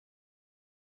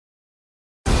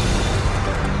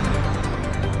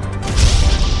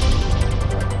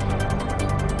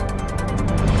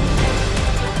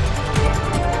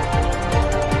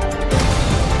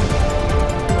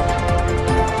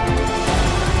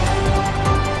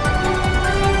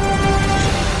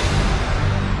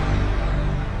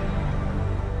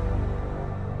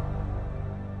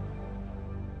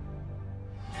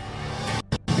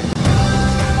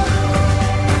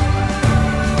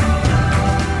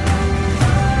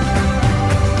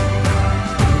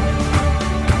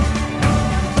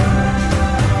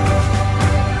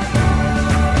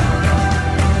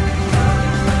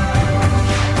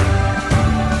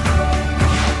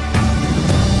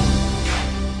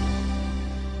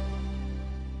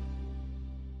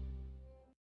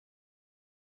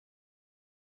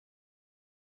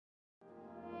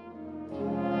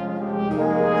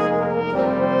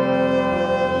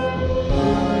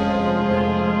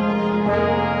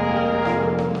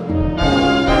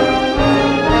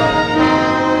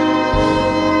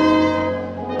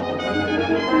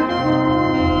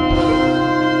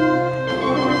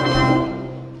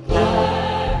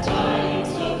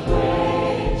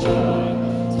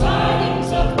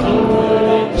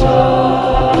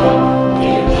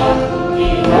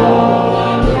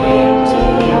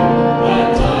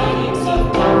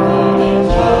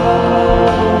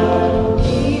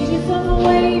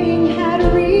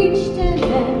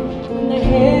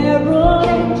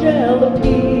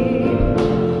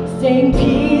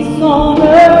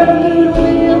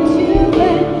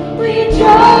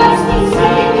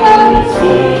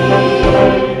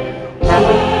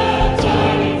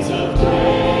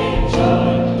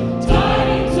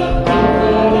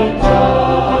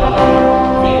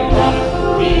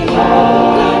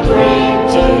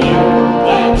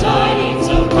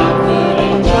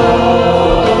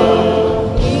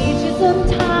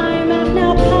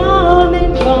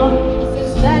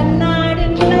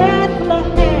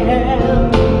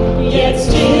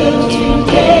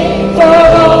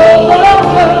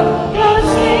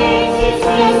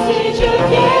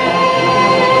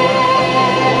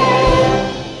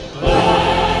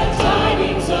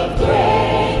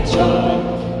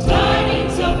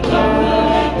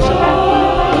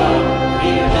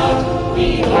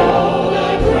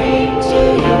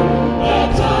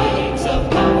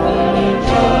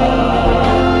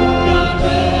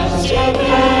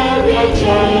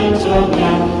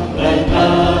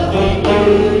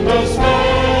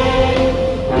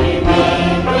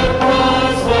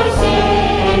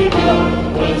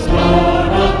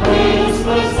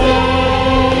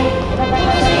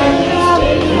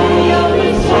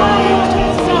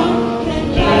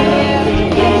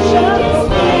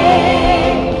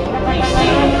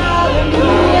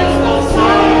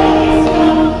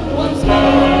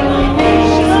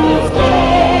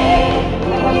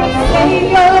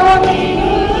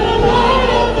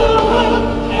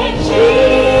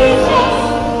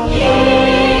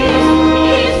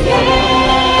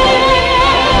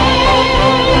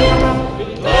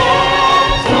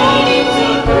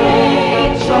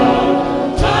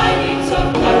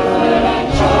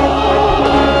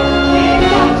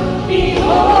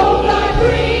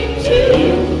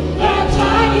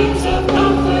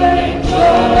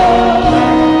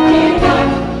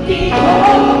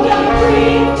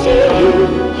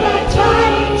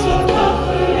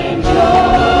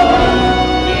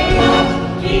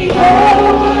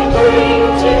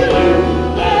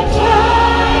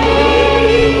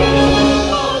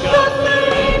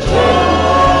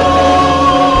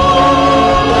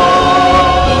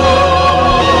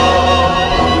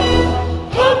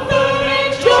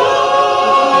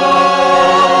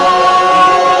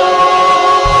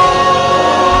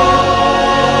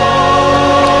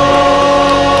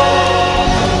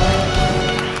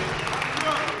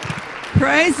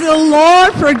the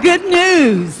Lord for good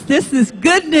news. This is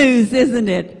good news, isn't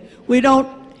it? We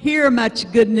don't hear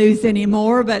much good news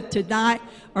anymore, but tonight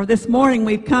or this morning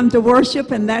we've come to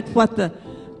worship, and that's what the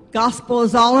gospel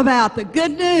is all about. The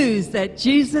good news that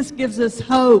Jesus gives us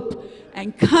hope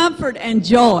and comfort and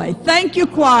joy. Thank you,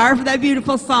 choir, for that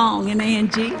beautiful song, and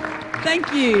Angie.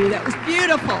 Thank you. That was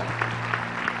beautiful.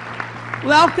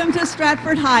 Welcome to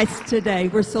Stratford Heights today.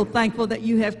 We're so thankful that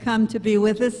you have come to be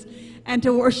with us and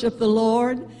to worship the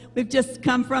Lord. We've just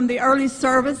come from the early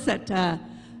service at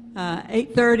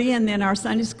 8:30, and then our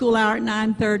Sunday school hour at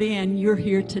 9:30, and you're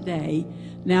here today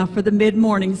now for the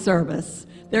mid-morning service.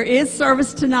 There is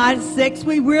service tonight at 6.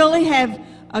 We really have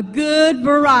a good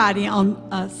variety on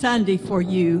Sunday for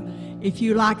you. If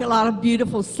you like a lot of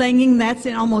beautiful singing, that's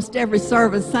in almost every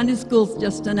service. Sunday school's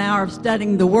just an hour of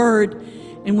studying the Word,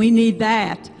 and we need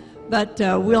that. But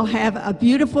we'll have a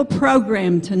beautiful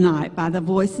program tonight by the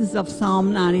voices of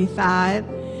Psalm 95,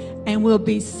 and we'll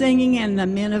be singing, and the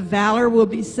Men of Valor will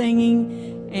be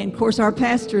singing, and of course our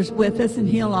pastor's with us, and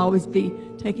he'll always be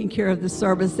taking care of the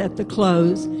service at the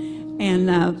close.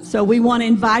 And so we want to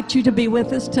invite you to be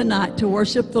with us tonight to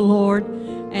worship the Lord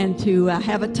and to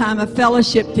have a time of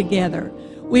fellowship together.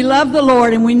 We love the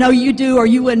Lord, and we know you do, or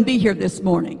you wouldn't be here this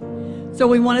morning. So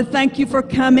we want to thank you for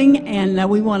coming, and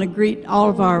we want to greet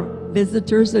all of our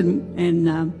visitors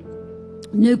and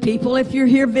new people. If you're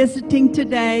here visiting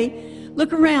today,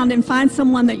 look around and find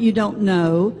someone that you don't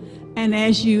know. And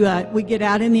as we get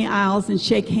out in the aisles and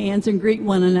shake hands and greet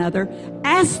one another,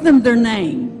 ask them their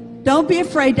name. Don't be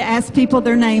afraid to ask people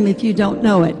their name if you don't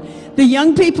know it. The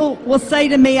young people will say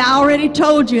to me, I already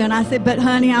told you. And I said, but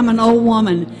honey, I'm an old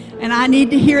woman, and I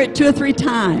need to hear it 2 or 3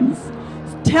 times.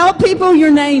 Tell people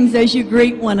your names as you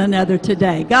greet one another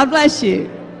today. God bless you.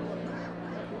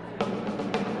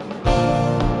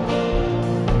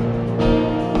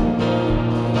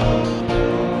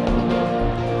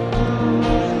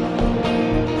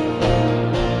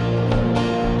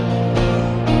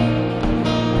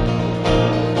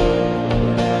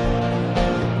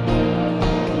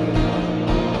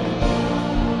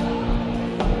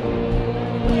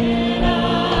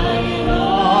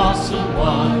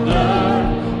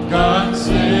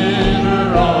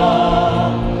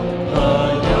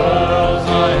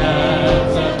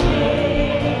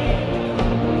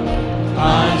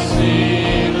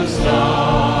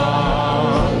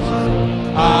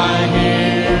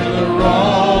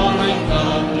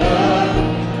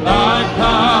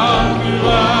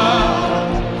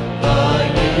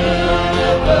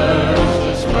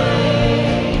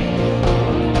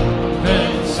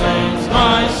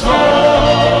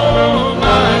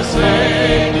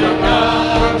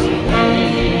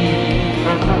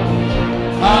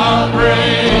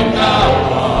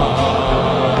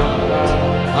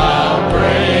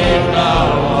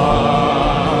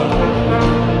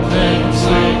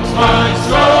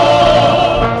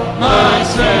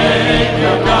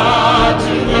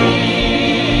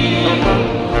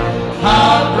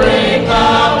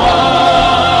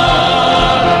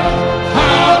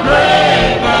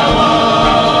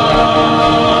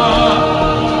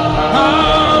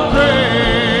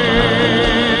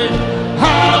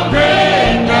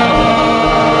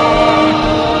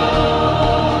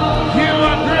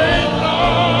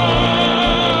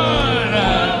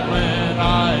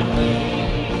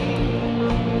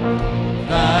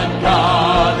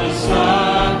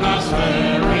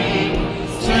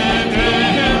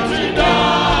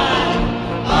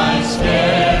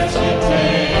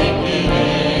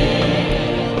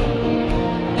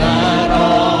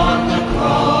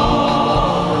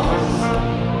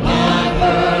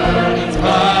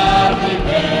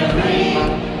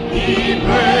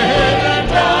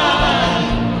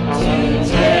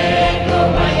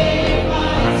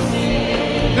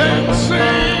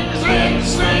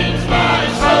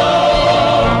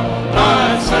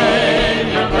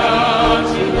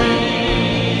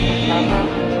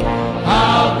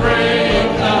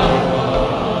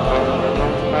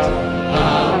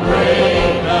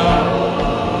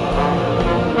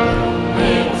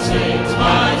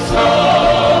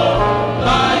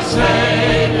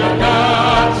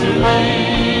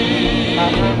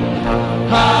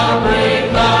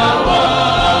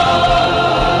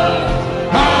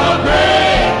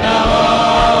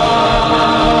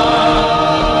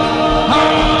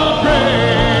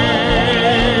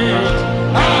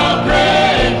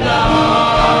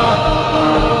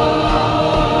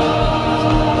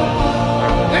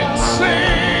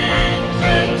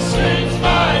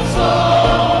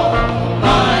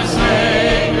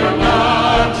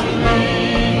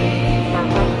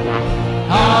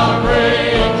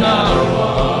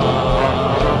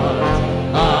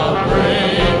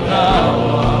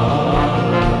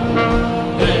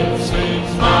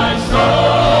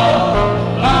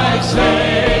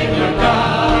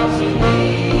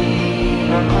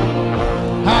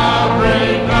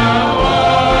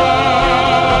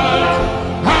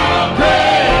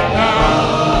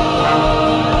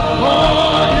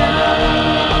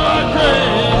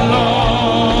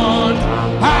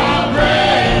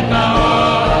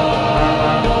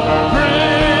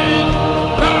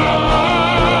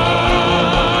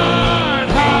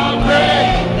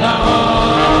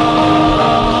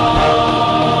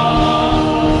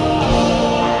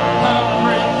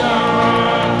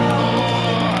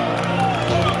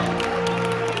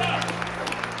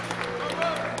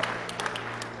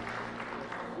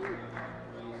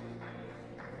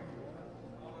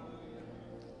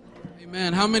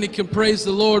 How many can praise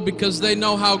the Lord because they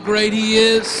know how great He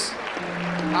is?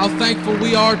 How thankful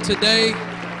we are today.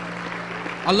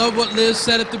 I love what Liz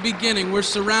said at the beginning. We're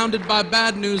surrounded by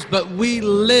bad news, but we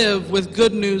live with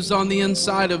good news on the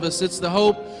inside of us. It's the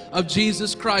hope of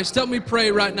Jesus Christ. Help me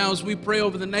pray right now as we pray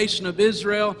over the nation of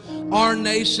Israel, our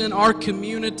nation, our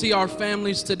community, our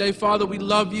families today. Father, we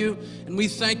love you and we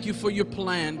thank you for your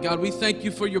plan. God, we thank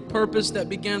you for your purpose that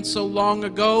began so long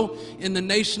ago in the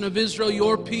nation of Israel,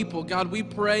 your people. God, we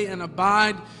pray and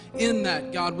abide in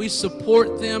that. God, we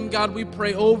support them. God, we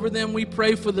pray over them. We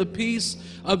pray for the peace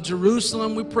of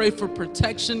Jerusalem. We pray for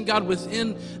protection, God,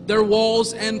 within their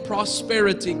walls and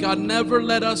prosperity. God, never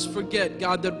let us forget,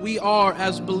 God, that we are,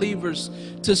 as believers,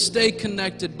 to stay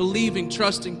connected, believing,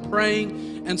 trusting,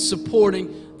 praying, and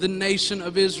supporting the nation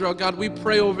of Israel. God, we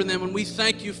pray over them and we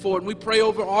thank you for it. And we pray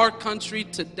over our country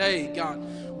today, God.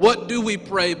 What do we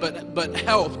pray but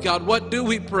help, God? What do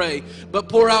we pray but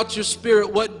pour out your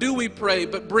Spirit? What do we pray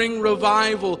but bring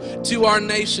revival to our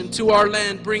nation, to our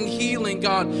land? Bring healing,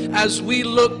 God, as we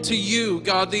look to you,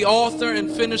 God, the author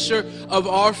and finisher of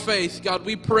our faith. God,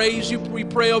 we praise you. We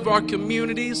pray over our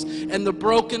communities and the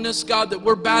brokenness, God, that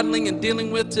we're battling and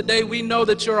dealing with today. We know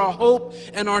that you're our hope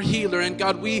and our healer. And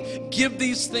God, we give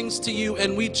these things to you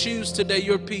and we choose today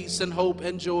your peace and hope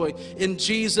and joy in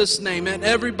Jesus' name. And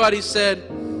everybody said,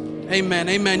 amen.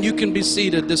 Amen. You can be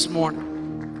seated this morning.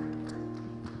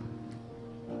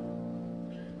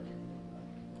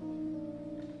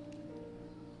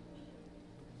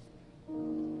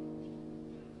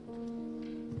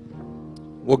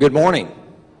 Well, good morning.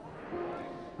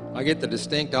 I get the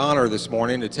distinct honor this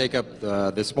morning to take up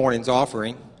this morning's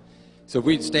offering. So if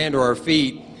we'd stand to our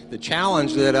feet, the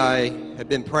challenge that I have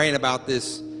been praying about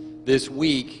this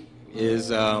week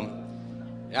is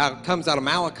it comes out of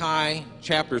Malachi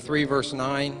chapter 3, verse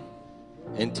 9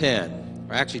 and 10,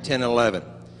 or actually 10 and 11.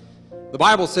 The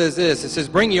Bible says this, it says,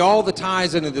 "Bring ye all the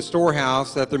tithes into the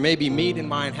storehouse, that there may be meat in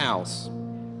mine house."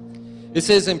 It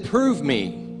says, "And prove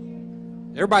me."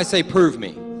 Everybody say, "Prove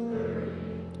me."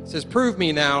 It says, "Prove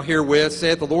me now herewith,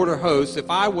 saith the Lord of hosts, if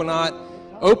I will not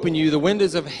open you the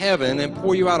windows of heaven and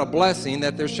pour you out a blessing,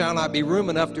 that there shall not be room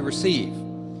enough to receive.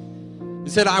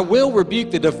 It said, I will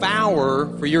rebuke the devourer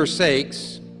for your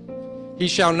sakes. He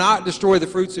shall not destroy the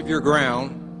fruits of your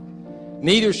ground,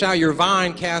 neither shall your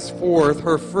vine cast forth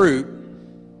her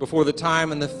fruit before the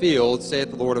time in the field, saith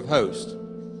the Lord of hosts."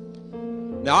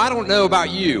 Now, I don't know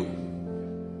about you,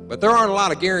 but there aren't a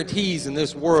lot of guarantees in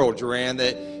this world, Joanne,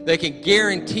 that they can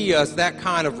guarantee us that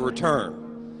kind of return.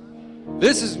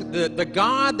 This is the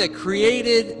God that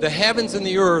created the heavens and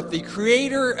the earth, the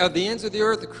creator of the ends of the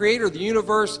earth, the creator of the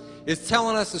universe, is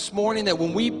telling us this morning that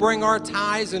when we bring our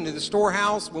tithes into the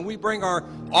storehouse, when we bring our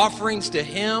offerings to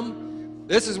Him,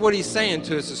 this is what He's saying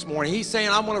to us this morning. He's saying,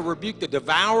 I'm going to rebuke the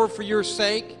devourer for your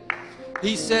sake.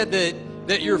 He said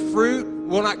that your fruit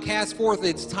will not cast forth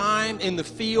its time in the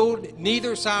field,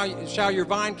 neither shall your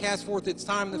vine cast forth its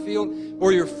time in the field,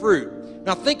 or your fruit.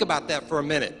 Now think about that for a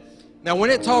minute. Now when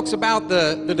it talks about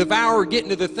the devourer getting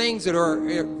to the things that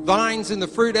are vines in the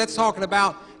fruit, that's talking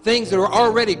about things that are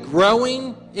already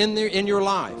growing in your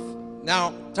life.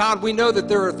 Now, Todd, we know that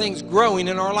there are things growing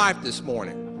in our life this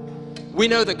morning. We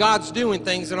know that God's doing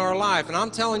things in our life. And I'm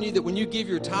telling you that when you give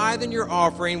your tithe and your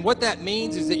offering, what that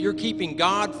means is that you're keeping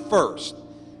God first.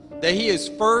 That He is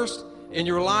first in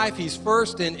your life. He's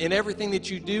first in everything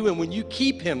that you do. And when you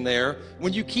keep Him there,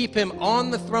 when you keep Him on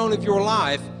the throne of your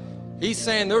life, He's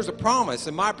saying there's a promise.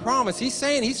 And my promise, He's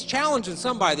saying, He's challenging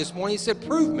somebody this morning. He said,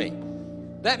 prove me.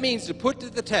 That means to put to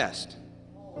the test.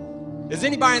 Has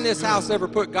anybody in this house ever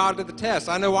put God to the test?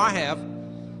 I know I have.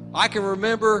 I can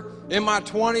remember in my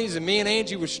 20s, and me and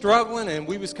Angie was struggling, and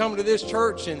we was coming to this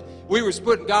church, and we was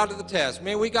putting God to the test.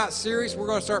 Man, we got serious. We're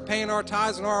going to start paying our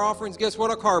tithes and our offerings. Guess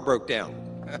what? Our car broke down.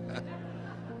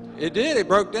 It did. It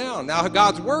broke down. Now,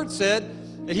 God's Word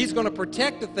said that He's going to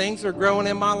protect the things that are growing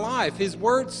in my life. His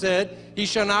Word said, He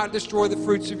shall not destroy the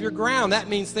fruits of your ground. That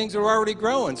means things are already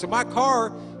growing. So my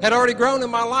car had already grown in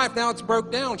my life. Now it's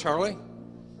broke down, Charlie.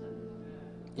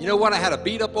 You know what? I had a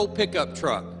beat-up old pickup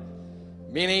truck.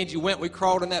 Me and Angie we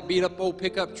crawled in that beat-up old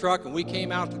pickup truck, and we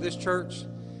came out to this church.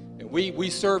 And we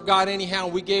served God anyhow.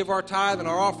 We gave our tithe and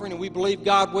our offering, and we believed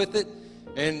God with it.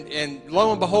 And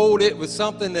lo and behold, it was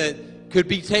something that could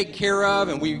be taken care of,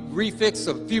 and we refixed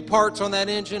a few parts on that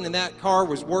engine, and that car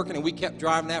was working, and we kept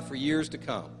driving that for years to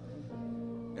come.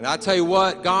 And I tell you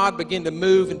what, God began to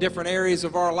move in different areas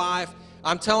of our life.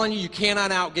 I'm telling you, you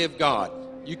cannot outgive God.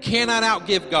 You cannot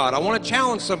outgive God. I want to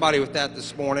challenge somebody with that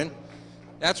this morning.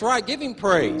 That's right, give Him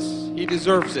praise. He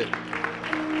deserves it.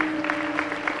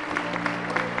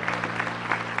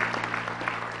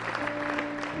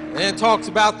 And it talks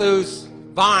about those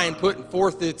vine putting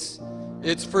forth its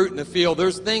fruit in the field.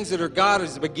 There's things that are God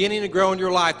is beginning to grow in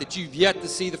your life that you've yet to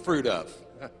see the fruit of.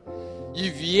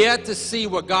 You've yet to see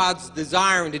what God's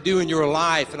desiring to do in your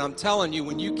life. And I'm telling you,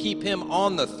 when you keep him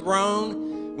on the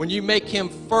throne, when you make him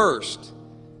first,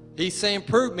 he's saying,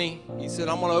 prove me. He said,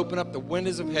 I'm going to open up the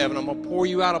windows of heaven. I'm going to pour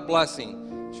you out a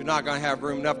blessing that you're not going to have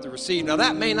room enough to receive. Now,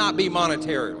 that may not be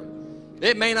monetarily.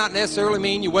 It may not necessarily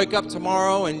mean you wake up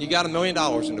tomorrow and you got $1 million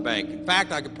in the bank. In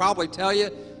fact, I could probably tell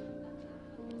you,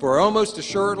 for almost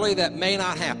assuredly, that may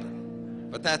not happen.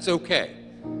 But that's okay.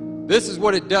 This is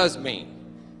what it does mean.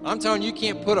 I'm telling you, you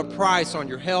can't put a price on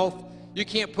your health. You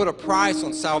can't put a price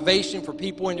on salvation for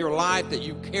people in your life that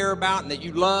you care about and that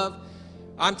you love.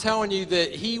 I'm telling you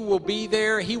that he will be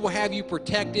there. He will have you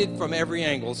protected from every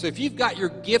angle. So if you've got your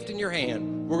gift in your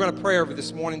hand, we're going to pray over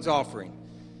this morning's offering.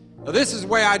 Now, this is the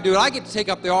way I do it. I get to take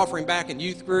up the offering back in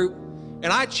youth group, and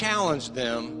I challenge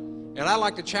them, and I'd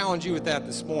like to challenge you with that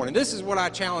this morning. This is what I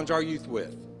challenge our youth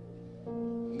with.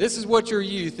 This is what your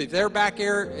youth, if they're back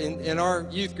there in our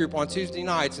youth group on Tuesday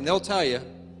nights, and they'll tell you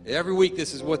every week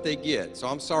this is what they get. So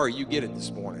I'm sorry you get it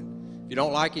this morning. If you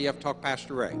don't like it, you have to talk to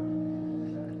Pastor Ray.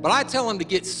 But I tell them to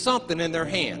get something in their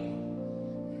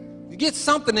hand. Get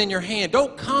something in your hand.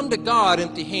 Don't come to God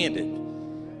empty-handed.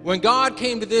 When God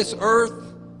came to this earth,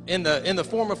 in the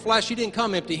form of flesh, he didn't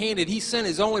come empty-handed. He sent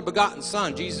his only begotten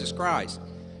Son, Jesus Christ.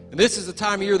 And this is the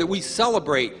time of year that we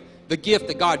celebrate the gift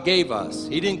that God gave us.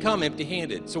 He didn't come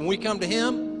empty-handed. So when we come to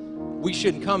him, we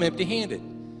shouldn't come empty-handed.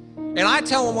 And I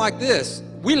tell them like this,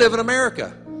 we live in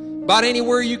America. About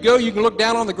anywhere you go, you can look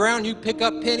down on the ground, you pick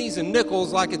up pennies and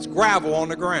nickels like it's gravel on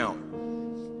the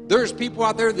ground. There's people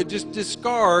out there that just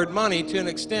discard money to an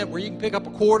extent where you can pick up a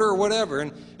quarter or whatever.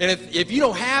 And if you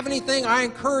don't have anything, I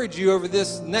encourage you over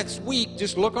this next week,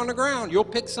 just look on the ground. You'll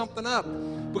pick something up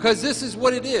because this is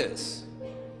what it is.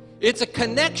 It's a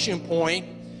connection point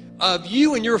of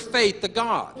you and your faith to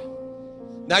God.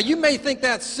 Now, you may think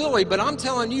that's silly, but I'm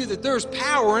telling you that there's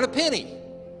power in a penny.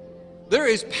 There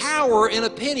is power in a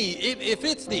penny. If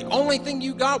it's the only thing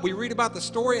you got, we read about the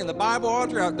story in the Bible,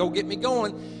 Audrey, don't get me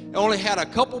going. Only had a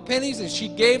couple pennies and she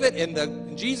gave it,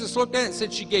 and Jesus looked at it and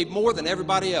said she gave more than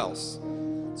everybody else.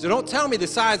 So don't tell me the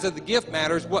size of the gift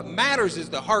matters. What matters is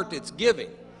the heart that's giving.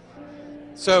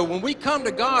 So when we come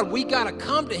to God, we got to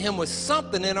come to him with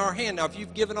something in our hand. Now, if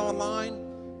you've given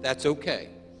online, that's okay.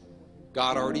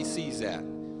 God already sees that.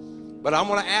 But I'm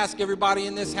going to ask everybody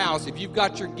in this house, if you've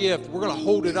got your gift, we're going to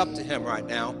hold it up to him right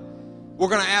now. We're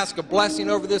going to ask a blessing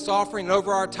over this offering and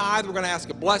over our tithe. We're going to ask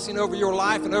a blessing over your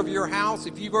life and over your house.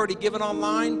 If you've already given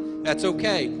online, that's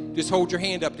okay. Just hold your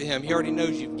hand up to him. He already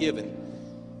knows you've given.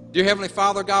 Dear Heavenly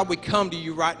Father, God, we come to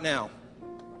you right now.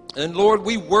 And Lord,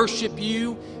 we worship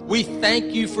you. We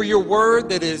thank you for your word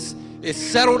that is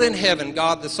settled in heaven,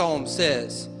 God, the psalm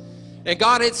says. And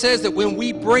God, it says that when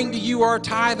we bring to you our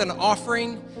tithe and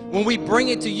offering, when we bring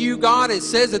it to you, God, it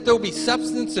says that there'll be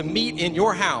substance and meat in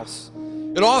your house.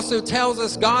 It also tells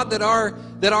us, God, that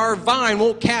our vine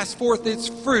won't cast forth its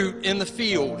fruit in the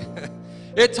field.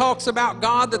 It talks about,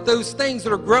 God, that those things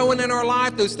that are growing in our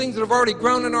life, those things that have already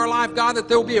grown in our life, God, that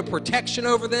there will be a protection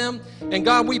over them. And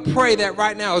God, we pray that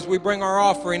right now as we bring our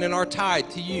offering and our tithe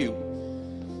to you.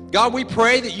 God, we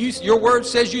pray that your word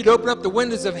says you'd open up the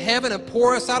windows of heaven and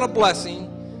pour us out a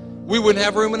blessing. We wouldn't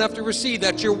have room enough to receive.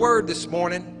 That's your word this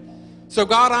morning. So,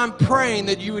 God, I'm praying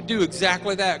that you would do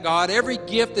exactly that, God. Every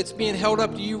gift that's being held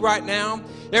up to you right now,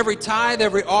 every tithe,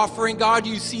 every offering, God,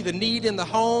 you see the need in the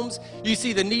homes. You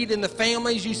see the need in the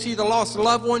families. You see the lost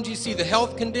loved ones. You see the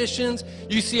health conditions.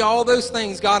 You see all those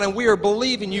things, God, and we are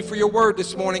believing you for your word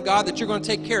this morning, God, that you're going to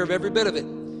take care of every bit of it.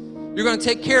 You're going to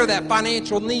take care of that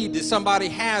financial need that somebody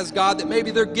has, God, that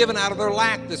maybe they're giving out of their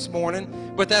lack this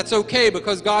morning, but that's okay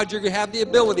because, God, you're going to have the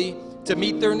ability to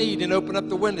meet their need and open up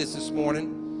the windows this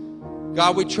morning.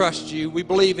 God, we trust you, we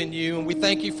believe in you, and we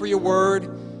thank you for your word,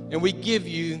 and we give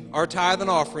you our tithe and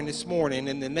offering this morning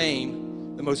in the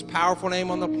name, the most powerful name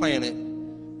on the planet,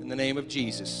 in the name of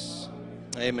Jesus.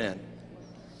 Amen.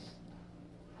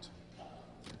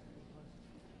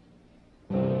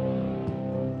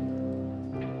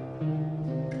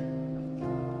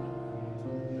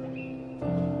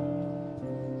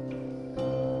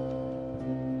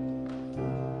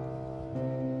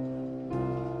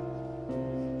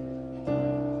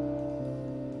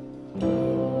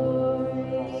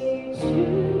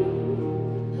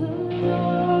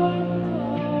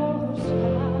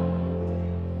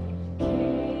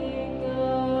 King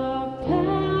of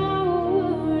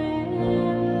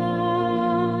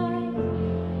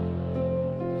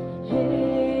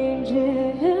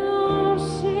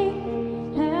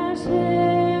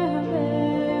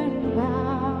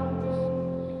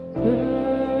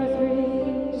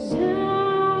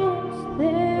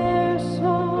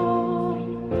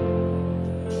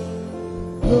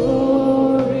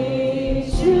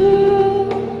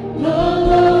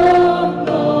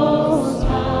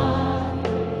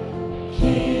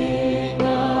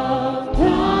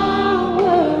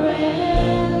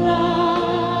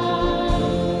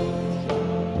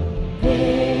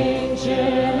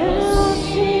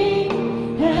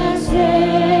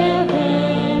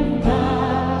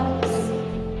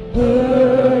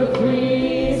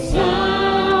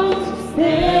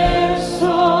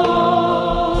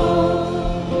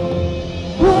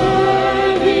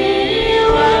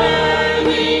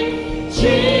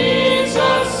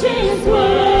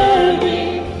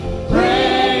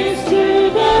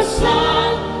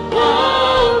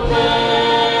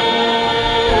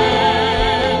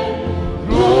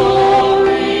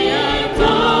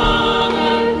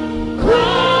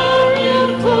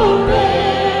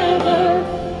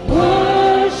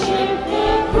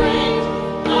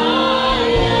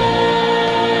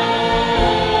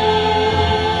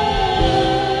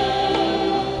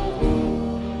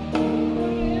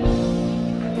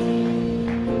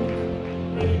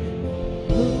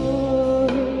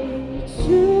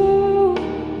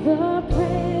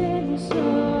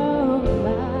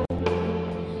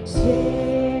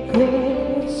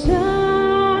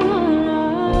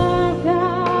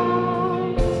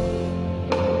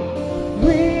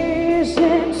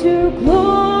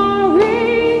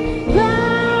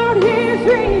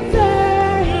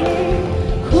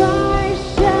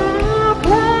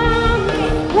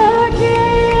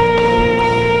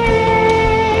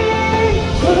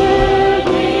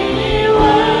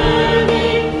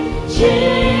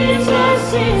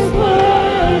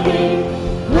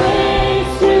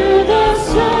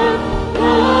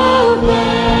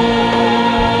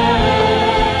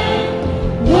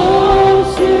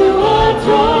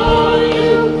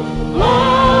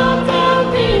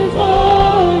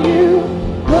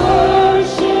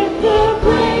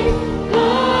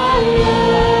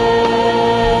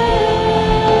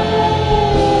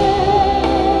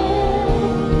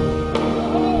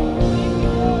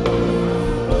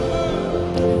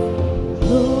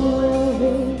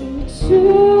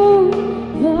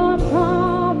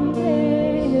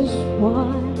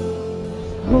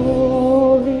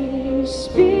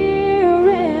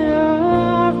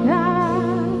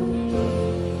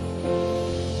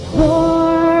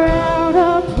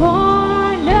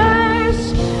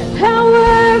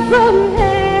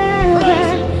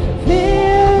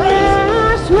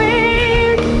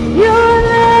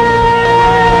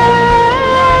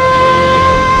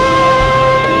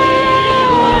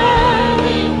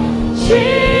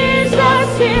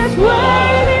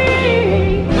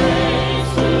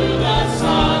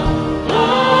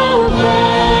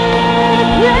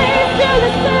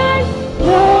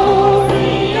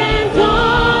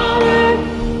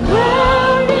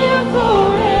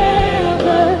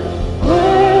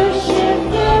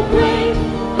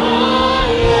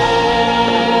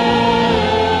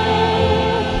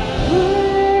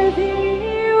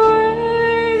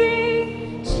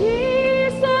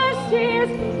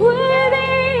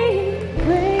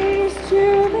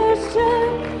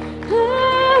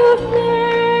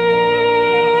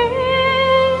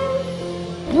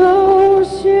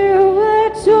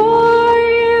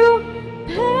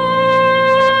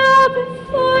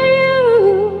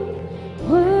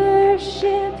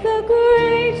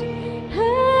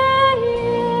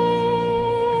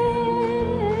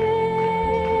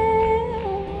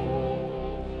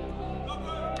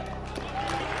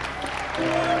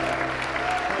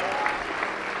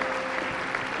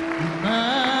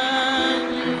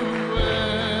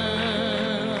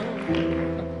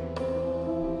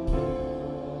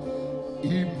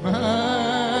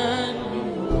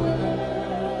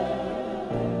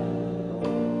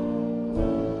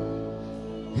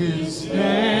His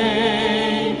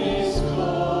name is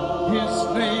called. His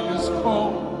name is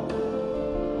called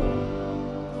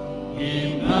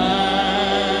Emmanuel.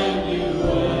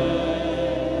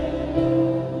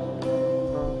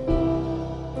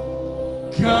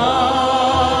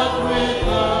 God with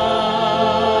us,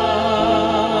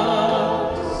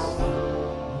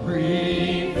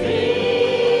 revealed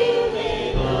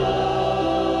in us.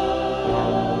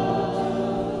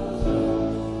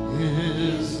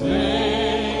 His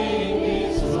name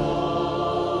is called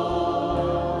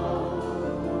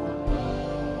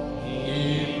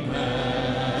Emmanuel.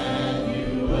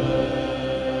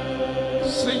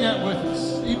 Sing that with us.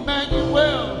 Emmanuel.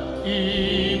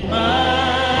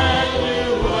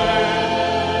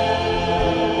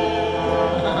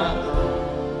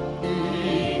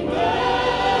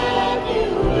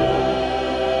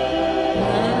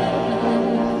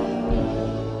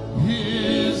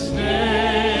 His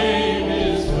name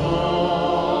is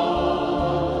called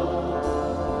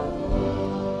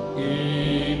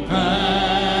Emmanuel.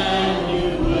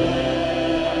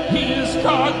 He is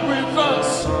God with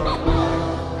us.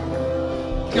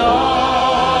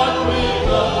 God with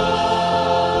us,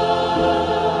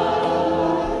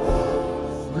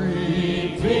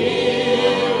 revealed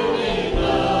in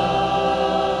us.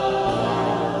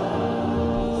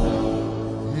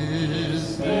 His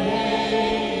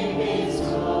name is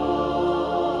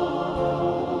called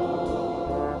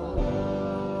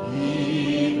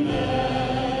Emmanuel.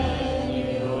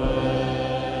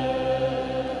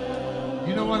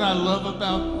 You know what I love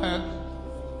about that?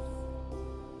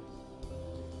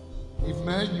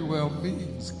 Emmanuel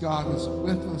means God is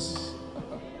with us.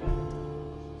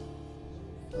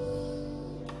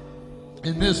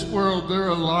 In this world, there are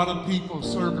a lot of people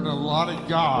serving a lot of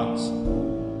gods.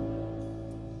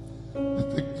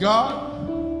 But the God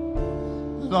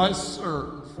that I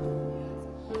serve,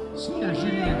 singers,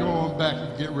 you need to go on back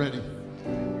and get ready.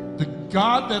 The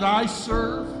God that I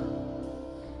serve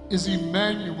is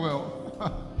Emmanuel.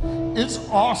 It's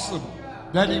awesome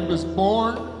that he was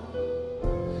born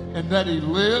and that he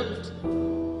lived.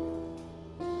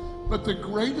 But the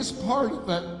greatest part of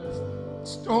that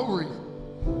story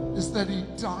is that he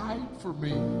died for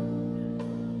me.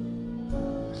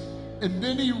 And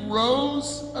then he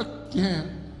rose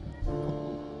again.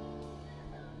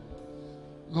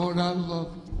 Lord, I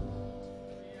love you.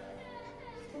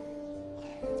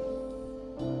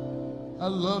 I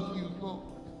love you, Lord.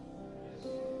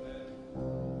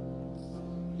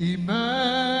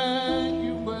 Emmanuel.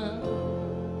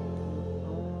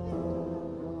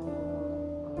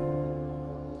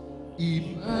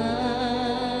 Emmanuel.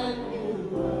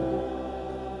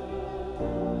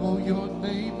 Oh, your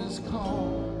name is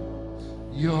called.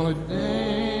 Your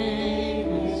name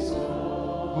is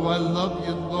called. Oh, I love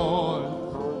you, Lord.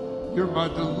 You're my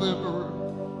deliverer.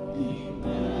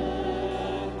 Emmanuel.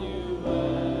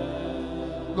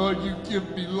 Lord, you give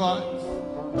me life.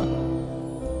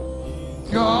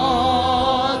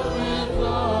 God with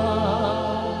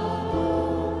us,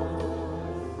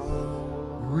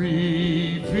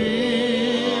 revealed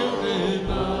in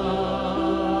us.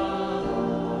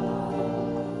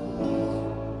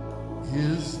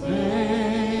 His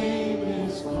name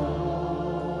is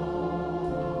called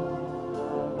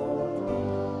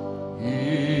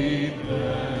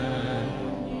Emmanuel.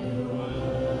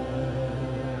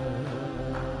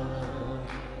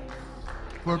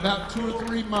 For about 2 or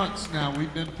 3 months now,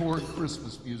 we've been pouring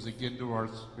Christmas music into our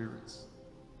spirits,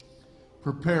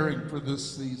 preparing for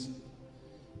this season.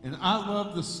 And I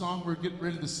love the song we're getting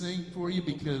ready to sing for you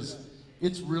because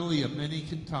it's really a mini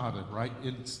cantata, right,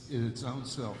 in its own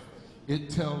self.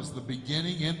 It tells the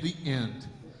beginning and the end.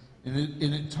 And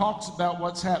it talks about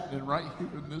what's happening right here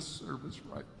in this service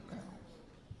right now.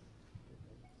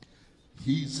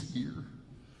 He's here.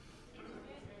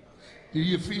 Do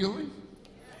you feel him?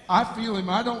 I feel him.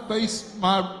 I don't base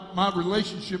my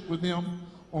relationship with him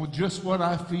on just what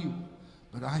I feel,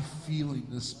 but I feel him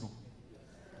this morning.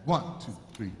 1, 2,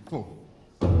 3, 4.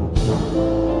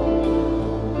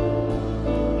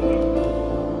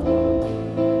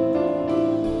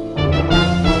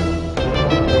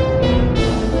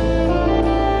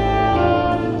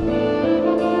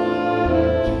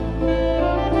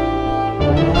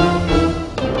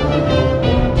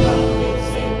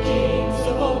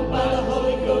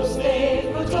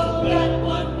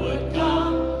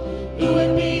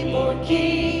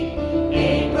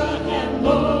 Abraham,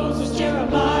 Moses,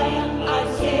 Jeremiah,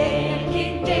 Isaiah,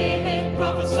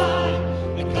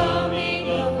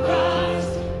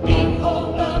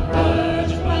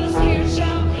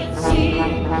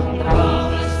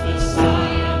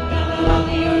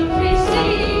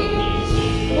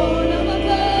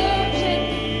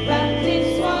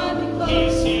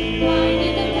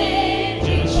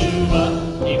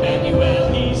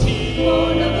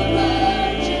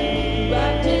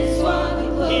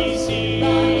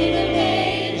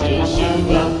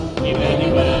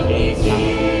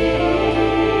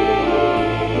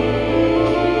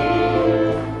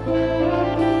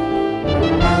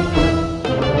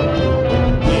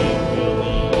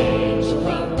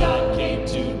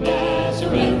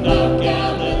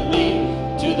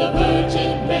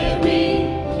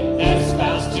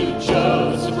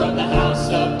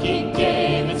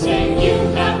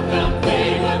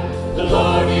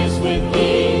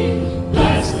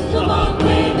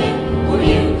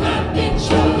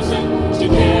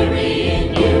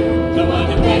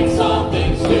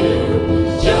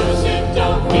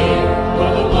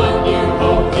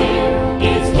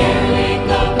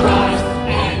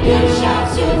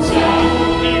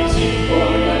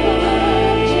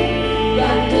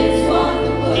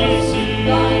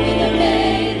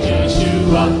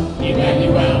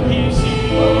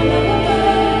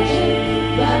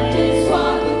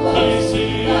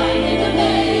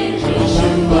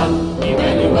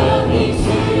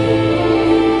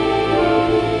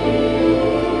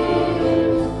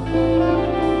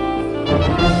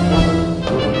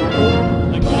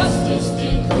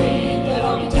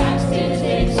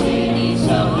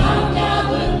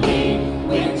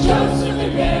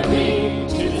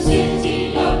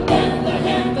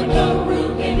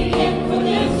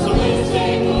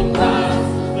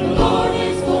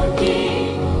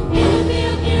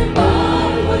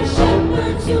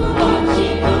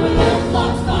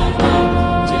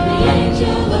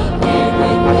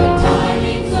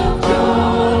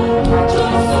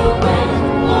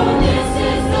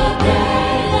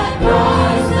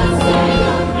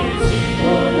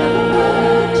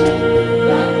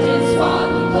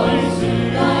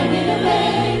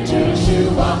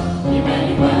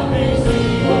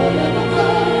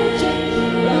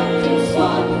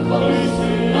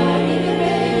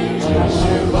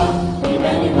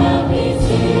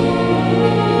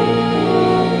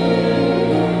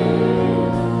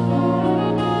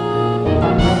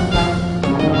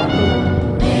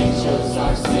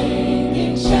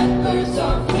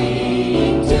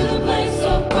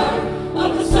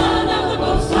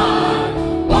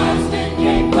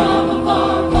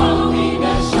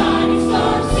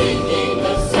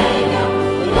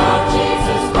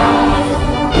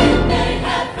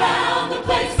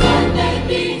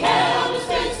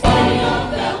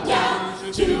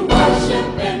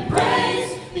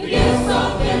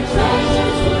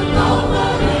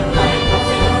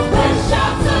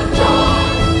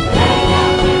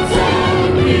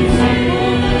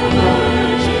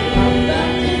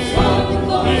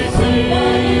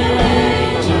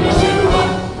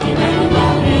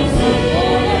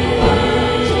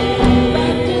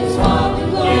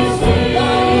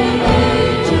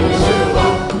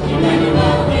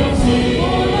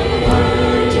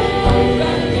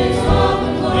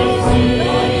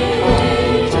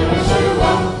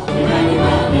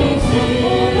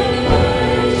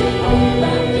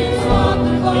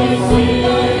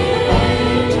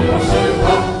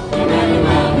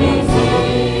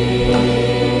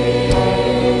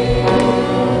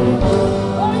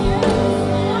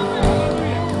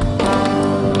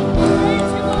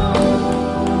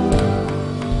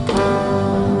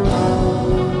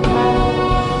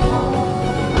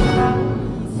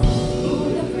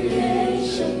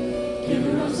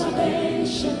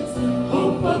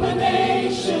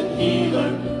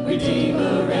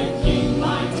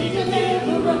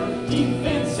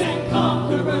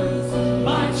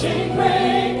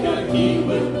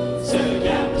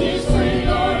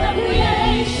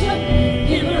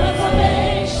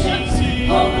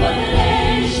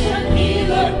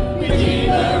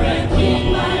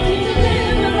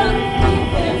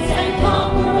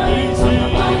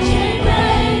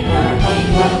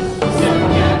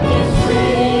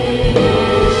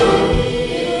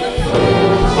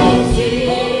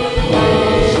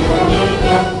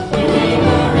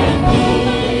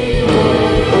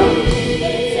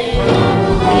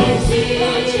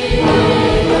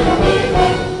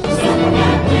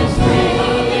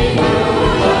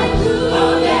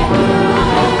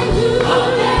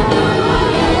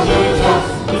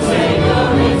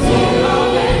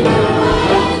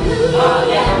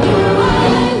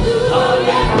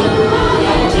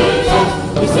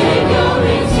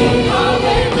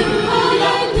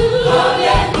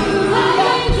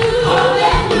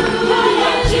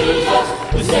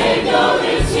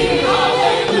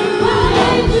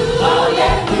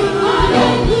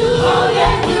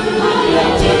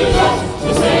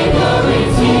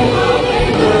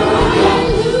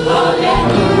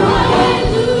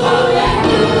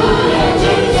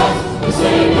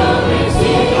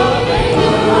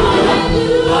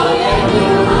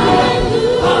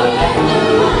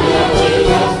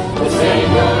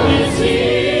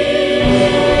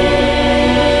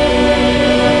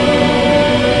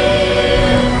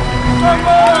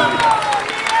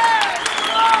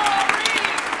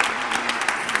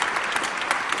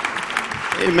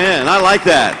 like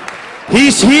that.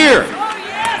 He's here.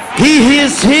 He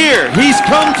is here. He's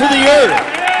come to the earth.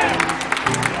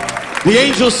 The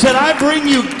angel said, I bring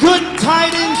you good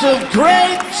tidings of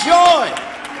great joy,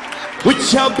 which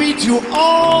shall be to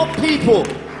all people.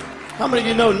 How many of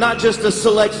you know not just a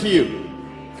select few?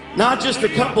 Not just a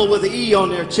couple with an E on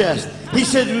their chest. He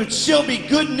said, it shall be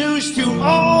good news to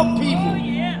all people.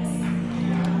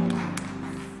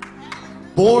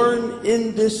 Born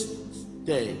in this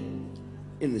day,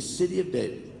 in the city of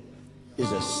David,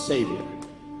 is a Savior,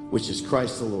 which is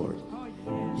Christ the Lord.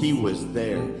 He was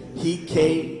there. He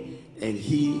came, and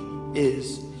He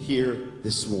is here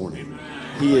this morning.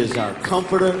 He is our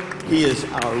comforter. He is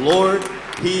our Lord.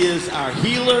 He is our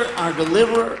healer, our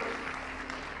deliverer.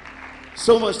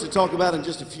 So much to talk about in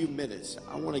just a few minutes.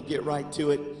 I want to get right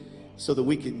to it so that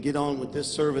we can get on with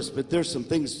this service. But there's some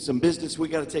things, some business we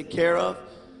got to take care of.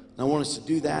 I want us to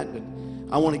do that, but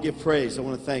I want to give praise. I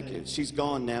want to thank you. She's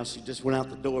gone now. She just went out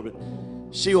the door, but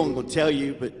she wasn't going to tell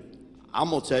you, but I'm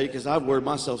going to tell you because I've worried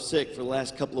myself sick for the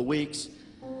last couple of weeks.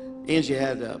 Angie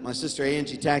had, my sister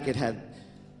Angie Tackett had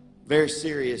very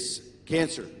serious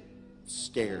cancer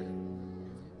scare.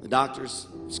 The doctors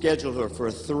scheduled her for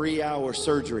a 3-hour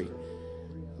surgery.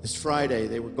 This Friday,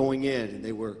 they were going in, and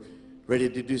they were ready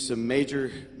to do some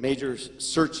major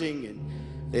searching,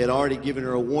 and they had already given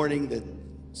her a warning that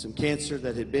some cancer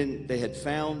that they had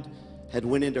found had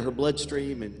went into her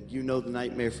bloodstream, and you know the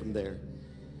nightmare from there.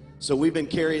 So we've been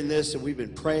carrying this, and we've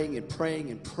been praying and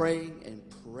praying and praying and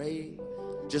praying,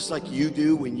 just like you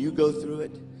do when you go through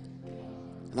it.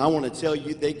 And I want to tell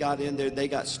you, they got in there, they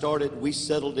got started. We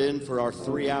settled in for our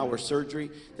 3-hour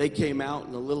surgery. They came out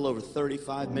in a little over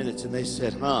 35 minutes, and they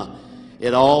said,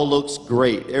 it all looks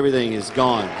great. Everything is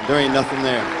gone. There ain't nothing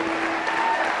there.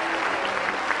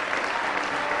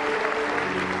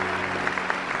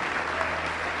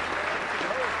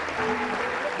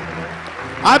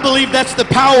 I believe that's the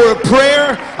power of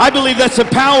prayer. I believe that's the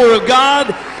power of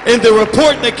God. And the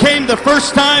report that came the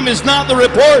first time is not the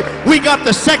report we got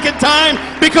the second time,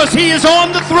 because He is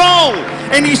on the throne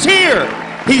and He's here.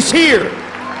 He's here.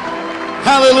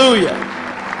 Hallelujah.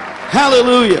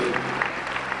 Hallelujah.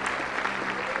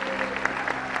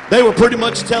 They were pretty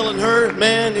much telling her,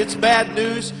 man, it's bad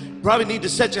news. Probably need to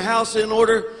set your house in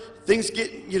order. Things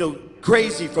get,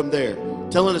 crazy from there.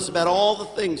 Telling us about all the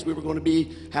things we were going to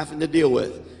be having to deal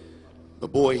with.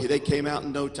 But boy, they came out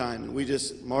in no time.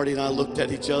 And Marty and I looked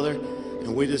at each other,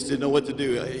 and we just didn't know what to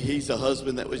do. He's a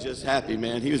husband that was just happy,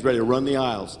 man. He was ready to run the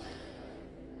aisles.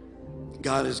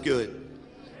 God is good.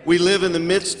 We live in the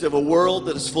midst of a world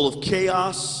that is full of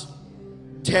chaos,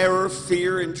 terror,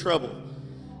 fear, and trouble.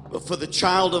 But for the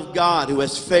child of God who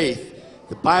has faith,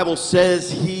 the Bible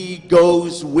says He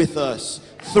goes with us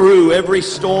through every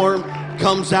storm,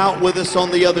 comes out with us on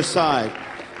the other side.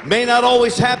 May not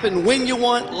always happen when you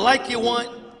want, like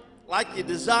you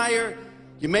desire.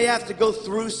 You may have to go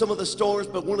through some of the storms,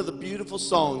 but one of the beautiful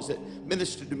songs that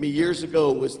ministered to me years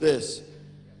ago was this. It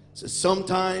says,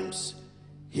 sometimes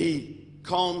He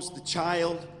calms the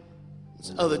child,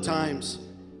 other times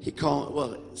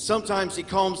sometimes He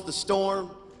calms the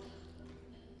storm.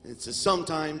 It says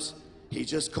sometimes He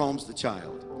just calms the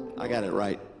child. I got it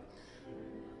right.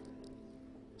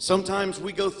 Sometimes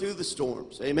we go through the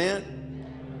storms. Amen?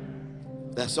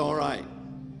 That's all right.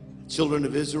 Children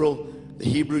of Israel, the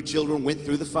Hebrew children went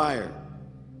through the fire.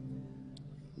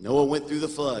 Noah went through the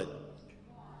flood.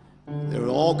 There were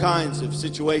all kinds of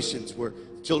situations where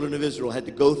children of Israel had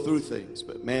to go through things.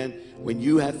 But man, when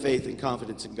you have faith and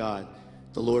confidence in God,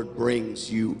 the Lord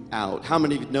brings you out. How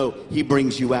many of you know He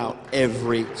brings you out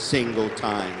every single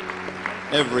time?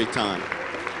 Every time.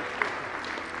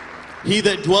 He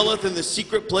that dwelleth in the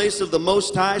secret place of the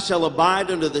Most High shall abide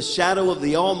under the shadow of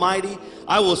the Almighty.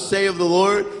 I will say of the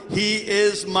Lord, He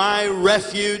is my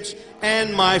refuge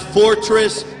and my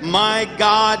fortress, my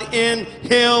God, in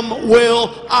Him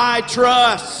will I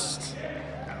trust.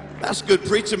 That's good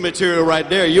preaching material right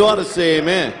there. You ought to say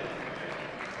amen.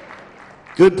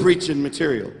 Good preaching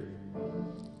material.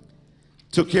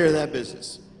 Took care of that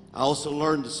business. I also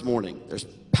learned this morning, there's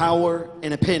power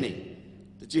in a penny.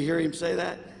 Did you hear him say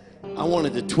that? I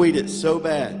wanted to tweet it so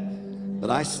bad, but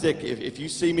I stick, if you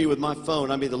see me with my phone,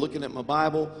 I'm either looking at my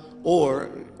Bible or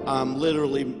I'm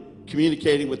literally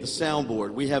communicating with the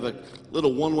soundboard. We have a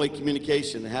little one-way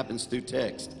communication that happens through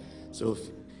text. So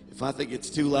if I think it's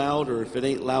too loud or if it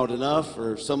ain't loud enough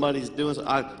or if somebody's doing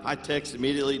something, I text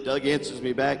immediately. Doug answers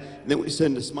me back, and then we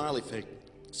send a smiley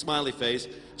face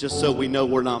just so we know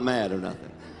we're not mad or nothing.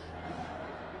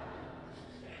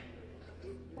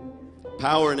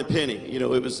 Power in a penny. You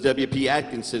know, it was W.P.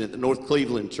 Atkinson at the North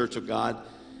Cleveland Church of God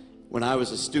when I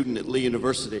was a student at Lee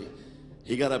University.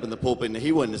 He got up in the pulpit, and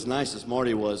he wasn't as nice as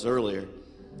Marty was earlier.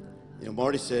 You know,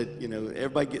 Marty said, you know,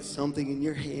 everybody get something in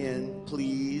your hand,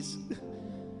 please.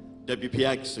 W.P.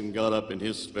 Atkinson got up, and he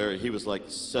was like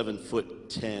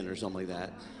 7'10" or something like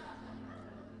that.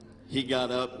 He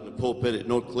got up in the pulpit at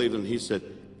North Cleveland, and he said,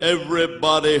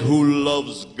 everybody who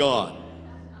loves God,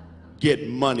 get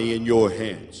money in your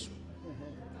hands.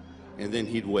 And then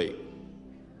he'd wait.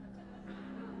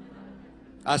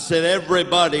 I said,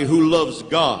 everybody who loves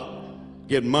God,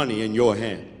 get money in your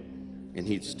hand. And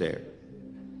he'd stare.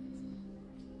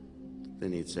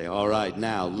 Then he'd say, all right,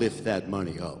 now lift that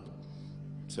money up.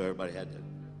 So everybody had to.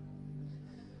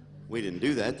 We didn't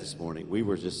do that this morning. We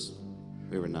were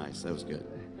nice. That was good.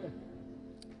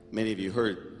 Many of you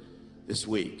heard this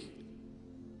week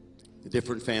the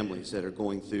different families that are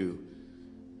going through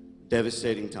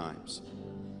devastating times.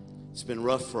 It's been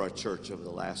rough for our church over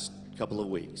the last couple of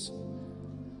weeks.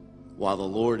 While the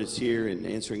Lord is here and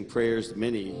answering prayers,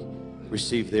 many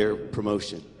receive their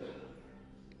promotion.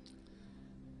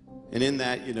 And in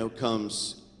that, you know,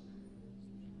 comes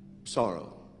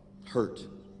sorrow, hurt,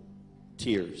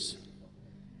 tears.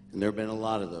 And there have been a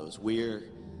lot of those. We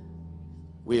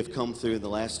have come through in the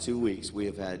last 2 weeks, we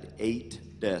have had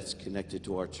 8 deaths connected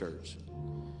to our church.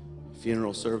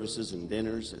 Funeral services and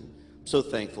dinners. And I'm so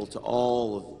thankful to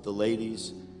all of the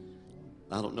ladies.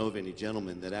 I don't know of any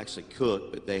gentlemen that actually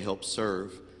cook, but they help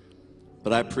serve.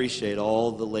 But I appreciate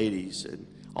all the ladies and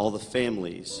all the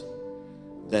families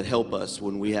that help us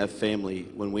when we have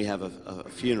a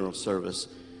funeral service.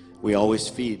 We always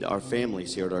feed our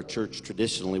families here at our church.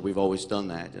 Traditionally, we've always done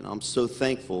that. And I'm so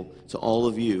thankful to all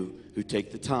of you who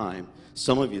take the time.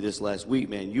 Some of you this last week,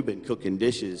 man, you've been cooking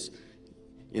dishes.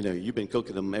 You know, you've been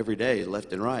cooking them every day,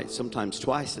 left and right, sometimes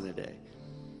twice in a day.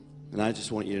 And I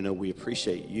just want you to know we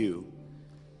appreciate you.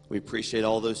 We appreciate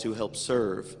all those who help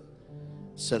serve,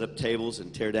 set up tables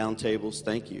and tear down tables.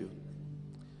 Thank you.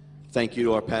 Thank you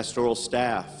to our pastoral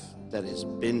staff that has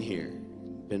been here,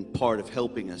 been part of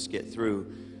helping us get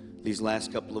through these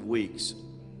last couple of weeks.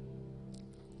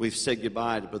 We've said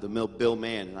goodbye to Brother Bill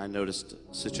Mann, and I noticed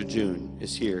Sister June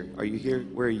is here. Are you here?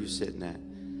 Where are you sitting at?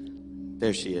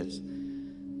 There she is.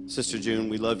 Sister June,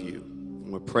 we love you,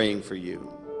 and we're praying for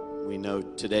you. We know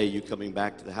today you coming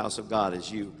back to the house of God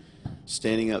is you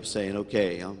standing up saying,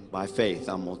 okay, by faith,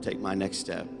 I'm going to take my next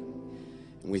step.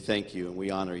 And we thank you and we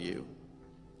honor you.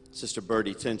 Sister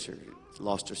Birdie Tincher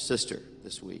lost her sister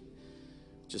this week.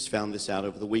 Just found this out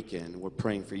over the weekend. We're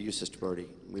praying for you, Sister Birdie.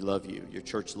 We love you. Your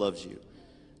church loves you.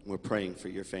 And we're praying for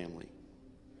your family.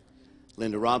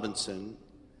 Linda Robinson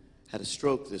had a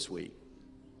stroke this week.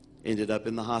 Ended up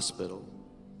in the hospital.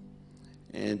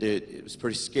 And it was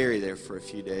pretty scary there for a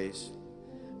few days.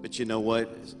 But you know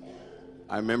what?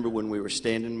 I remember when we were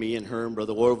standing, me and her and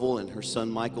Brother Orville and her son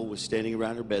Michael was standing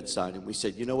around her bedside. And we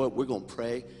said, you know what? We're going to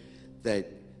pray that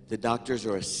the doctors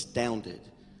are astounded.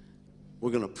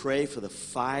 We're going to pray for the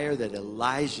fire that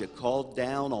Elijah called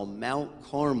down on Mount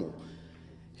Carmel.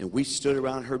 And we stood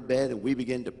around her bed and we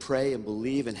began to pray and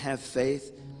believe and have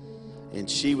faith. And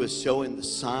she was showing the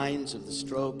signs of the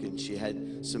stroke, and she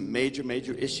had some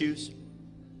major issues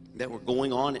that were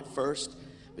going on at first.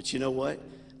 But you know what?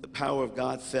 The power of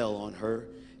God fell on her.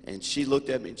 And she looked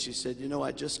at me and she said, you know,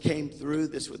 I just came through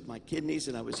this with my kidneys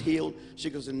and I was healed. She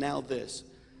goes, and now this.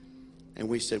 And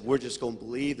we said, we're just going to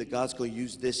believe that God's going to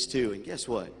use this too. And guess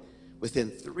what? Within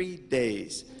 3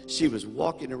 days, she was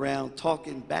walking around,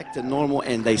 talking back to normal,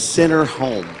 and they sent her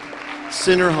home.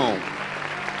 Sent her home.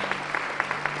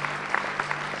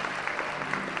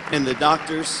 And the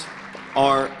doctors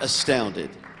are astounded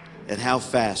at how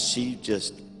fast she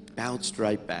just bounced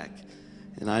right back.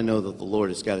 And I know that the Lord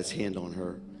has got his hand on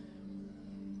her.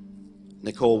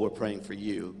 Nicole, we're praying for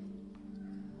you.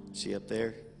 Is she up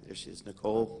there? There she is.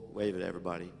 Nicole, wave at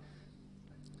everybody.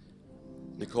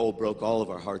 Nicole broke all of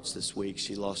our hearts this week.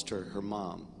 She lost her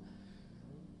mom.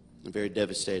 A very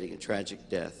devastating and tragic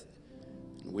death.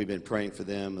 And we've been praying for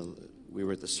them. We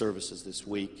were at the services this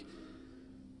week,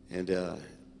 and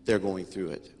they're going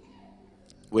through it.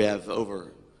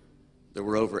 There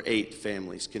were over 8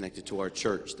 families connected to our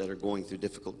church that are going through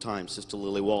difficult times. Sister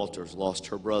Lily Walters lost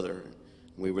her brother.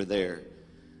 We were there.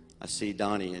 I see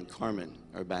Donnie and Carmen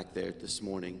are back there this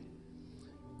morning.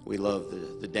 We love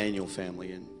the Daniel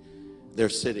family, and they're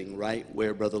sitting right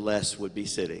where Brother Les would be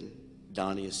sitting.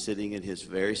 Donnie is sitting in his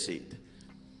very seat.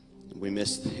 We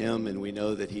missed him, and we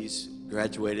know that he's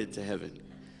graduated to heaven,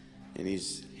 and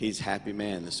he's a happy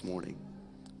man this morning.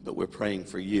 But we're praying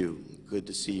for you. Good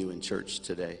to see you in church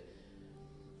today.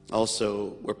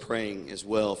 Also, we're praying as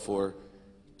well for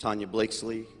Tanya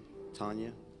Blakesley,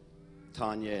 Tanya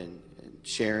and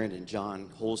Sharon and John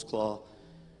Holsclaw,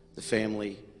 the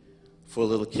family. for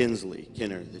little Kinsley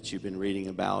Kenner that you've been reading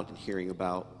about and hearing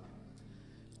about.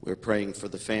 We're praying for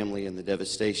the family and the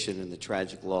devastation and the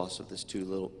tragic loss of this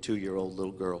two-year-old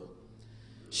little girl.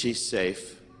 She's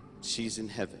safe. She's in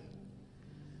heaven.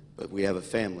 But we have a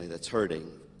family that's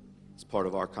hurting. It's part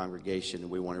of our congregation,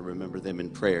 and we want to remember them in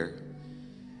prayer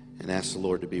and ask the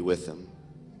Lord to be with them.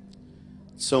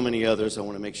 So many others. I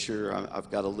want to make sure I've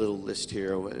got a little list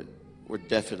here. We're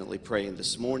definitely praying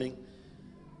this morning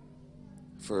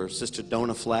for Sister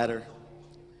Donna Flatter,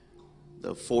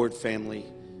 the Ford family,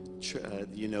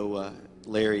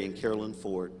 Larry and Carolyn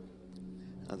Ford.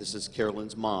 This is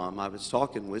Carolyn's mom. I was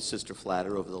talking with Sister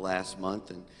Flatter over the last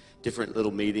month and different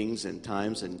little meetings and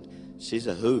times, and she's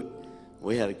a hoot.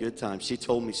 We had a good time. She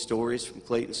told me stories from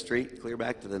Clayton Street clear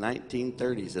back to the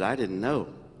 1930s that I didn't know.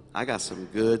 I got some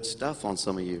good stuff on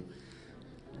some of you.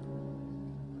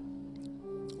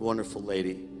 Wonderful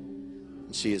lady.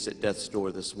 And she is at death's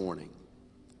door this morning.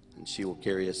 And she will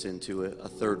carry us into a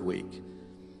third week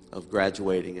of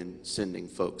graduating and sending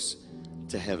folks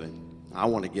to heaven. I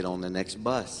want to get on the next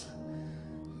bus.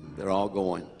 They're all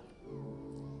going.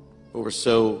 But we're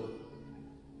so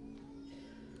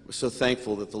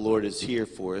thankful that the Lord is here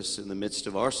for us in the midst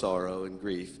of our sorrow and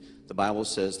grief. The Bible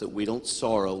says that we don't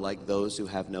sorrow like those who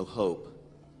have no hope.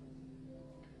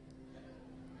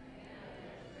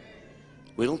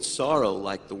 We don't sorrow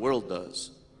like the world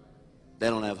does. They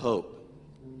don't have hope.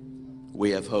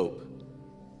 We have hope.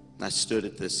 I stood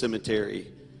at the cemetery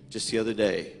just the other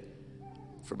day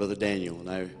for Brother Daniel, and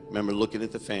I remember looking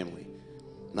at the family,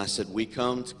 and I said, we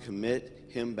come to commit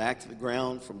him back to the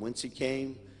ground from whence he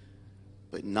came,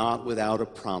 but not without a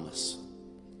promise.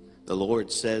 The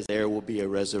Lord says there will be a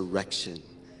resurrection,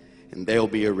 and there will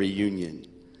be a reunion.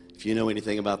 If you know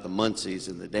anything about the Muncies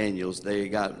and the Daniels, they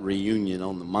got reunion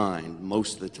on the mind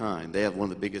most of the time. They have one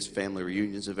of the biggest family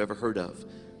reunions I've ever heard of.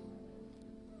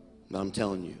 But I'm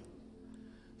telling you,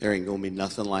 there ain't going to be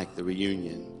nothing like the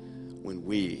reunion when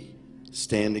we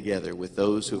stand together with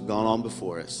those who have gone on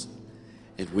before us,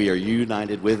 and we are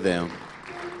united with them,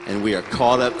 and we are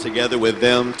caught up together with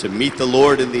them to meet the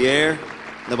Lord in the air.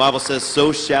 The Bible says,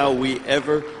 so shall we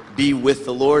ever be with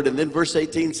the Lord. And then verse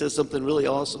 18 says something really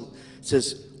awesome. It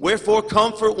says, wherefore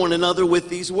comfort one another with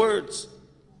these words.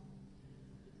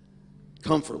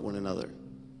 Comfort one another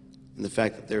in the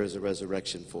fact that there is a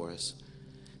resurrection for us.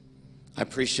 I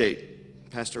appreciate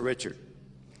Pastor Richard.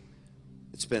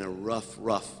 It's been a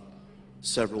rough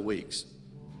several weeks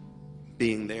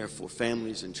being there for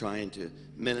families and trying to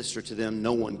minister to them.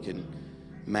 No one can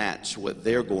match what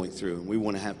they're going through, and we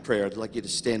want to have prayer. I'd like you to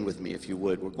stand with me if you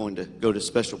would. We're going to go to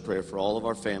special prayer for all of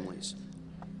our families.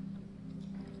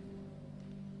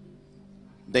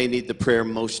 They need the prayer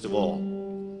most of all.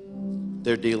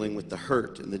 They're dealing with the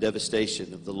hurt and the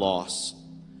devastation of the loss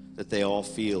that they all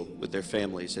feel with their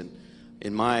families. And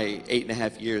in my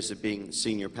 8.5 years of being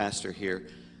senior pastor here,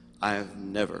 I have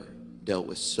never dealt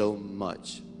with so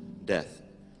much death.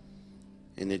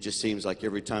 And it just seems like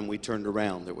every time we turned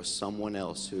around, there was someone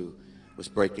else who was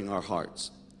breaking our hearts.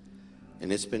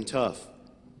 And it's been tough,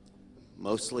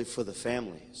 mostly for the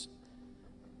families.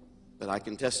 But I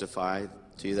can testify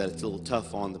to you that it's a little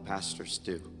tough on the pastors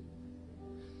too.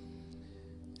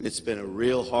 And it's been a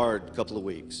real hard couple of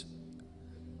weeks.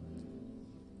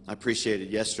 I appreciated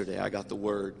yesterday. I got the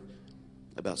word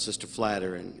about Sister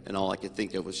Flatter, and all I could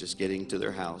think of was just getting to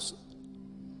their house.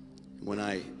 When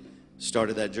I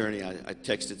started that journey, I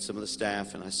texted some of the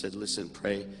staff, and I said, listen,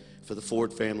 pray for the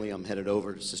Ford family. I'm headed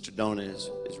over. Sister Donna is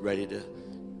ready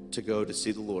to go to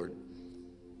see the Lord.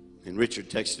 And Richard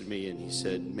texted me, and he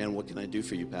said, man, what can I do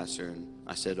for you, Pastor? And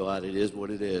I said, well, it is what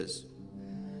it is.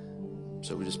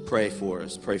 So we just pray for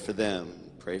us, pray for them,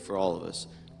 pray for all of us.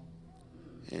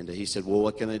 And he said, well,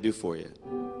 what can I do for you?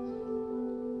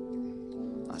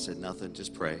 I said, nothing,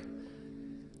 just pray.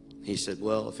 He said,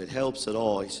 well, if it helps at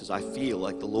all, he says, I feel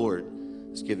like the Lord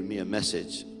has given me a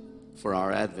message for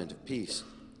our Advent of Peace.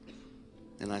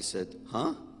 And I said,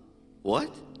 huh?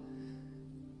 What?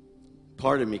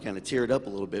 Part of me kind of teared up a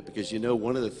little bit because,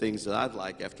 one of the things that I'd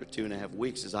like after 2.5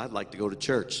 weeks is I'd like to go to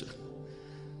church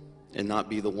and not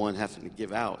be the one having to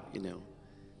give out,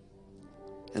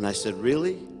 And I said,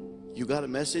 really? You got a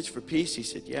message for peace? He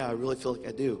said, yeah, I really feel like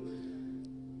I do.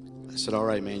 I said, all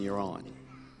right, man, you're on.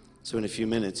 So in a few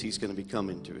minutes, he's going to be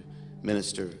coming to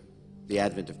minister the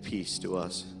Advent of Peace to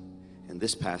us. And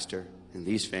this pastor and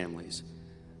these families,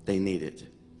 they need it.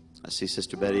 I see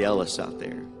Sister Betty Ellis out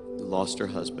there who lost her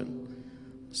husband.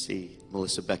 I see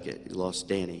Melissa Beckett who lost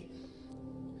Danny.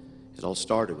 It all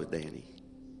started with Danny.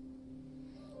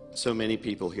 So many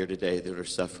people here today that are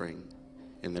suffering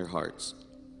in their hearts.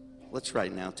 Let's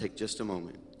right now take just a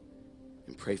moment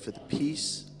and pray for the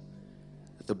peace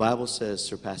that the Bible says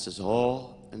surpasses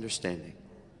all understanding.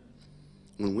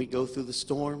 When we go through the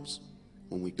storms,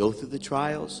 when we go through the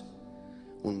trials,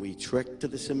 when we trek to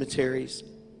the cemeteries,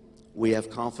 we have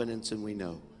confidence and we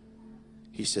know.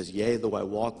 He says, yea, though I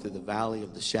walk through the valley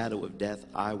of the shadow of death,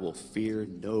 I will fear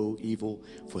no evil,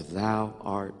 for thou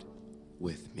art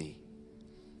with me.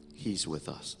 He's with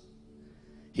us.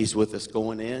 He's with us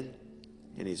going in,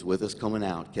 and he's with us coming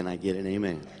out. Can I get an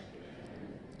amen?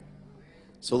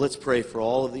 So let's pray for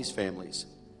all of these families.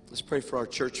 Let's pray for our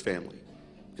church family,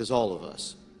 because all of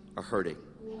us are hurting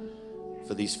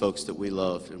for these folks that we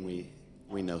love and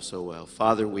we know so well.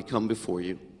 Father, we come before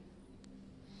you.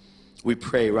 We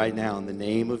pray right now in the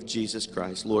name of Jesus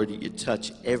Christ, Lord, that you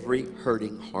touch every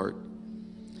hurting heart.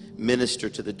 Minister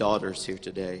to the daughters here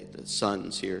today, the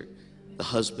sons here, the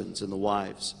husbands and the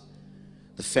wives,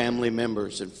 the family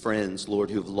members and friends,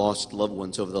 Lord, who've lost loved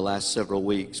ones over the last several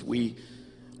weeks. We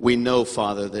know,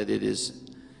 Father, that it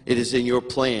is in your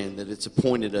plan that it's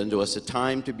appointed unto us a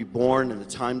time to be born and a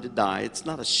time to die. It's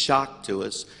not a shock to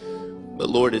us, but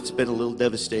Lord, it's been a little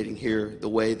devastating here the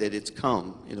way that it's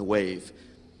come in a wave.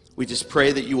 We just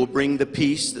pray that you will bring the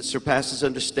peace that surpasses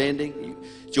understanding.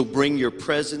 You'll bring your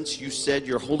presence. You said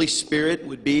your Holy Spirit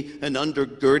would be an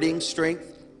undergirding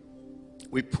strength.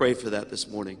 We pray for that this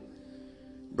morning.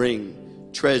 Bring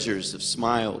treasures of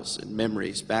smiles and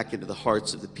memories back into the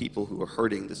hearts of the people who are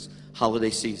hurting this holiday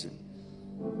season.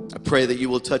 I pray that you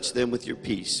will touch them with your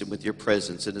peace and with your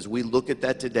presence. And as we look at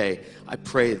that today, I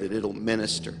pray that it'll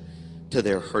minister to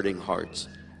their hurting hearts.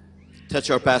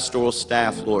 Touch our pastoral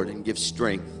staff, Lord, and give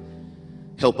strength.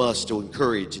 Help us to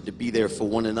encourage and to be there for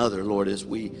one another, Lord, as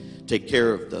we take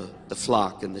care of the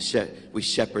flock and we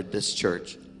shepherd this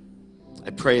church.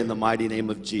 I pray in the mighty name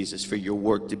of Jesus for your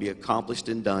work to be accomplished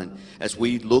and done as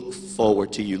we look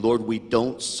forward to you. Lord, we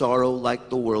don't sorrow like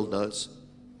the world does.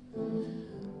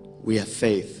 We have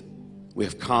faith. We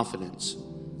have confidence.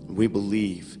 We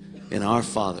believe in our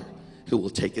Father who will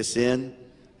take us in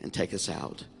and take us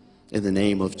out. In the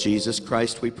name of Jesus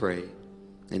Christ we pray.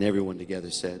 And everyone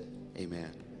together said,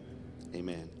 amen.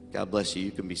 Amen. God bless you.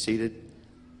 You can be seated.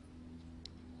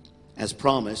 As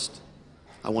promised,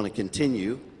 I want to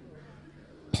continue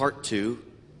part 2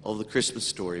 of the Christmas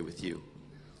story with you.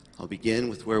 I'll begin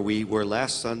with where we were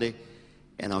last Sunday,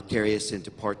 and I'll carry us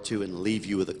into part 2 and leave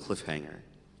you with a cliffhanger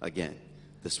again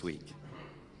this week.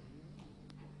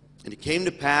 And it came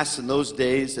to pass in those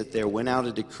days that there went out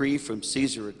a decree from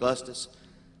Caesar Augustus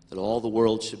that all the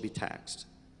world should be taxed.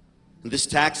 And this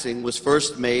taxing was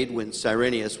first made when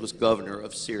Cyrenius was governor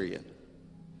of Syria.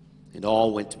 And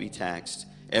all went to be taxed,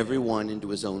 every one into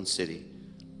his own city.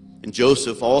 And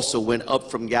Joseph also went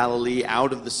up from Galilee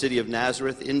out of the city of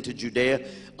Nazareth into Judea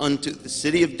unto the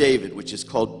city of David, which is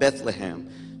called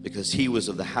Bethlehem, because he was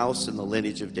of the house and the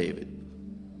lineage of David,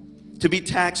 to be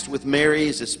taxed with Mary,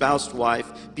 his espoused wife,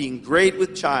 being great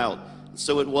with child. And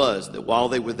so it was that while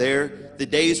they were there, the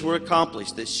days were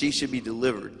accomplished that she should be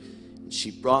delivered. And she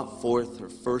brought forth her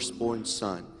firstborn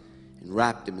son, and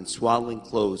wrapped him in swaddling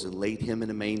clothes, and laid him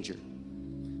in a manger,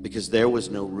 because there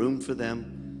was no room for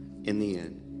them in the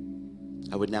inn.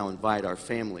 I would now invite our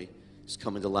family who's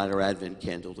coming to light our Advent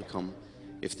candle to come,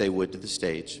 if they would, to the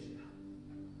stage.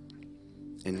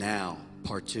 And now,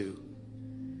 part 2.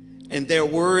 And there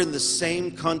were in the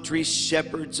same country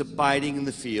shepherds abiding in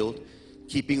the field,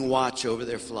 keeping watch over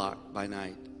their flock by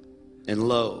night. And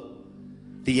lo,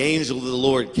 the angel of the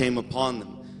Lord came upon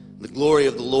them. The glory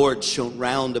of the Lord shone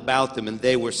round about them, and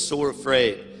they were sore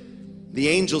afraid. The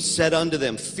angel said unto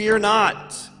them, fear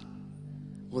not.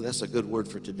 Well, that's a good word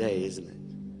for today, isn't it?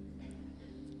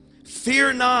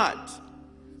 Fear not,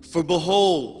 for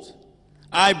behold,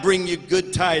 I bring you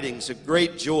good tidings of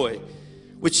great joy,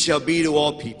 which shall be to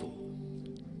all people.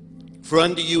 For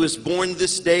unto you is born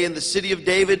this day in the city of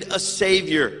David a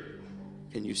Savior.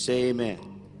 Can you say amen?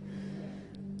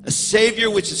 A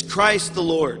Savior, which is Christ the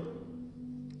Lord.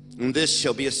 And this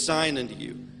shall be a sign unto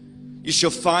you. You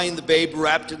shall find the babe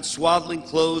wrapped in swaddling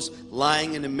clothes,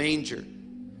 lying in a manger.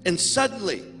 And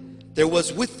suddenly there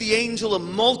was with the angel a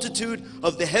multitude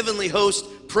of the heavenly host,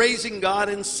 praising God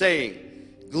and saying,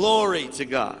 glory to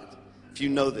God. If you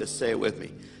know this, say it with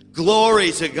me.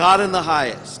 Glory to God in the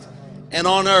highest, and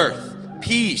on earth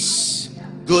peace,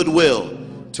 goodwill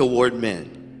toward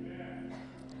men.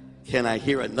 Can I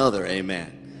hear another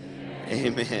amen?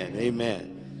 Amen.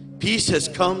 Amen. Peace has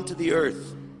come to the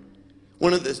earth.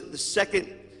 One of the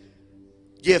second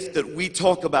gift that we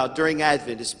talk about during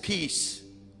Advent is peace.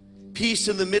 Peace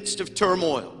in the midst of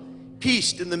turmoil.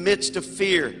 Peace in the midst of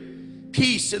fear.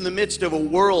 Peace in the midst of a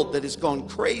world that has gone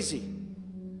crazy.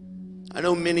 I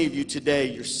know many of you today,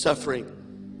 you're suffering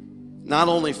not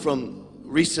only from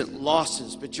recent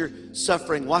losses, but you're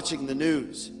suffering watching the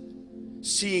news,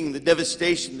 seeing the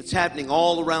devastation that's happening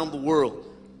all around the world.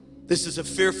 This is a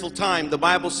fearful time. The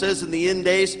Bible says in the end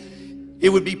days, it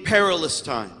would be perilous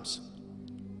times.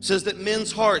 It says that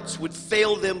men's hearts would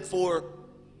fail them for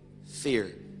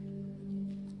fear.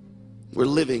 We're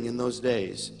living in those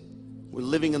days. We're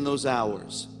living in those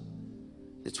hours.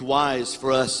 It's wise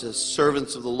for us as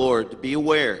servants of the Lord to be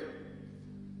aware,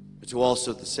 but to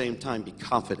also at the same time be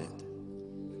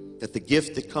confident that the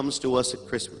gift that comes to us at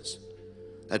Christmas,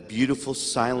 that beautiful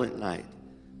silent night,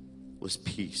 was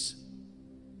peace.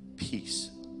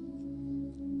 Peace.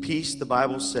 Peace, the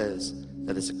Bible says,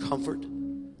 that is a comfort,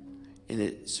 and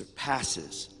it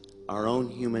surpasses our own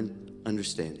human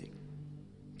understanding.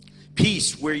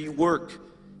 Peace where you work,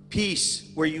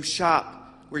 peace where you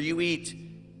shop, where you eat,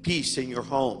 peace in your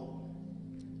home,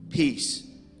 peace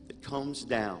that comes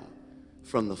down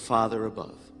from the Father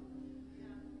above.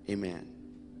 Amen.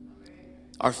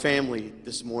 Our family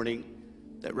this morning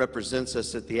that represents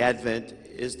us at the Advent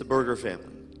is the Berger family.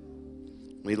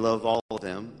 We love all of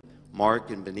them.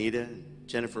 Mark and Benita and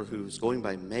Jennifer, who's going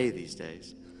by May these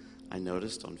days, I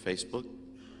noticed on Facebook.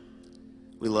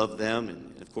 We love them,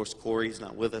 and of course Corey's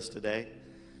not with us today.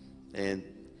 And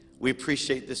we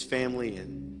appreciate this family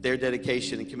and their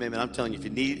dedication and commitment. I'm telling you, if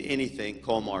you need anything,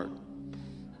 call Mark.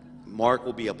 Mark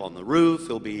will be up on the roof.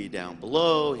 He'll be down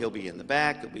below. He'll be in the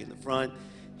back. He'll be in the front.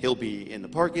 He'll be in the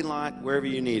parking lot, wherever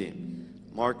you need him.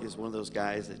 Mark is one of those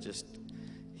guys that just,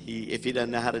 if he doesn't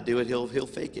know how to do it, he'll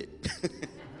fake it.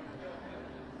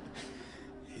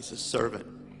 He's a servant.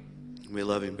 We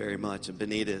love him very much. And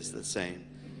Benita is the same.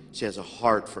 She has a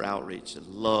heart for outreach and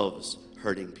loves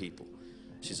hurting people.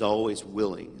 She's always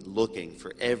willing, looking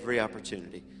for every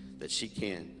opportunity that she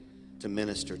can to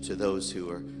minister to those who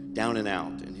are down and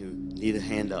out and who need a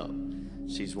hand up.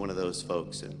 She's one of those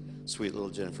folks, and sweet little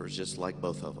Jennifer is just like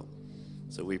both of them.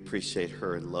 So we appreciate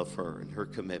her and love her and her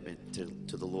commitment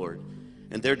to the Lord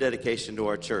and their dedication to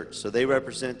our church. So they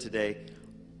represent today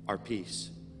our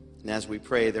peace. And as we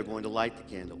pray, they're going to light the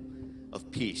candle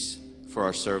of peace for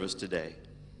our service today.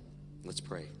 Let's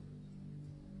pray.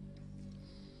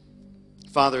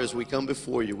 Father, as we come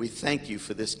before you, we thank you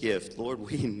for this gift. Lord,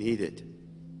 we need it.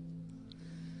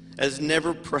 As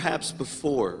never perhaps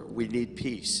before, we need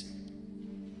peace.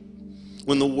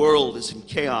 When the world is in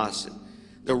chaos and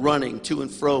they're running to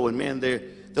and fro, and man, they're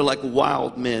like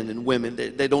wild men and women.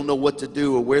 They don't know what to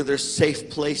do or where their safe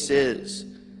place is.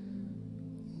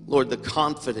 Lord, the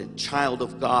confident child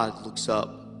of God looks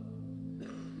up,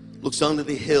 looks unto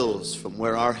the hills from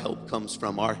where our help comes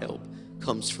from. Our help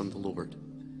comes from the Lord.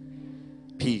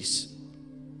 Peace.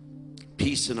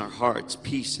 Peace in our hearts,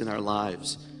 peace in our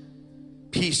lives.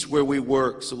 Peace where we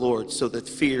work, so Lord, so that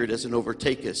fear doesn't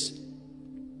overtake us.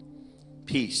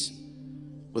 Peace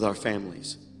with our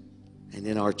families and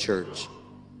in our church.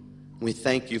 We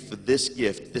thank you for this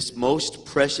gift, this most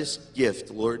precious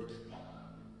gift, Lord.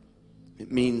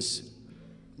 It means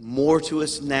more to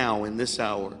us now in this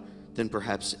hour than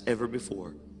perhaps ever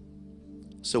before.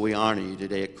 So we honor you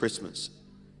today at Christmas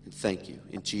and thank you.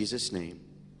 In Jesus' name,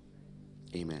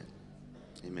 amen.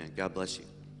 Amen. God bless you.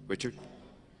 Richard?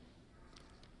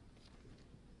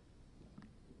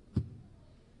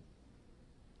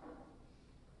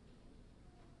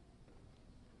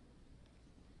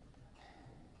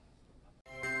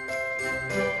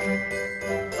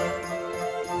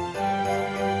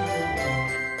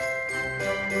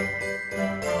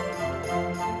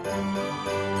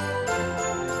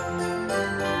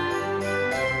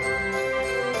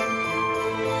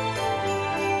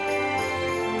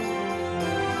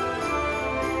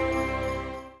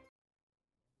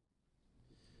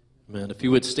 Amen. If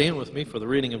you would stand with me for the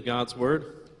reading of God's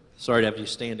Word. Sorry to have you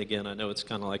stand again. I know it's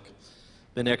kind of like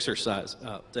been exercise.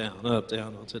 Up, down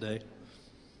on today.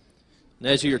 And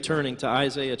as you're turning to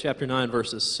Isaiah chapter 9,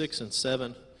 verses 6 and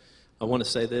 7, I want to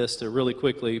say this to really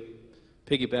quickly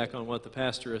piggyback on what the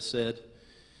pastor has said.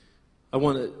 I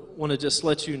want to just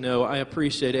let you know I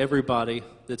appreciate everybody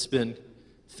that's been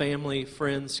family,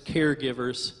 friends,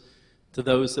 caregivers to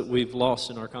those that we've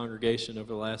lost in our congregation over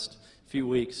the last few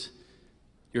weeks.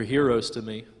 You're heroes to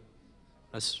me.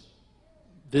 I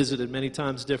visited many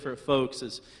times different folks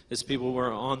as people were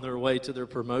on their way to their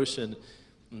promotion,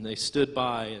 and they stood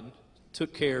by and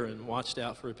took care and watched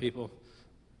out for people.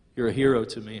 You're a hero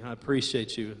to me. I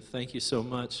appreciate you. Thank you so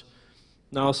much.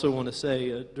 And I also want to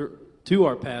say to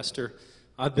our pastor,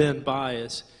 I've been by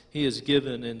as he has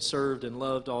given and served and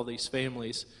loved all these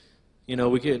families. You know,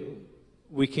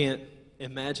 we can't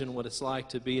imagine what it's like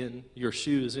to be in your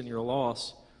shoes in your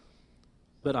loss.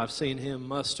 But I've seen him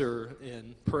muster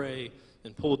and pray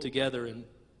and pull together and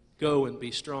go and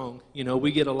be strong. You know,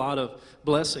 we get a lot of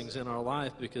blessings in our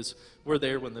life because we're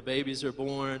there when the babies are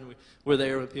born. We're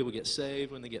there when people get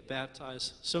saved, when they get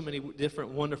baptized. So many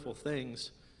different wonderful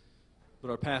things.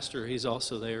 But our pastor, he's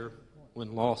also there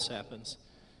when loss happens.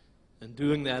 And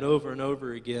doing that over and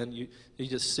over again, you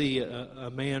just see a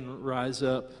man rise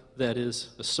up that is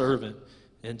a servant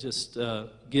and just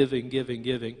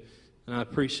giving. And I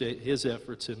appreciate his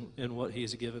efforts in what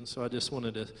he's given. So I just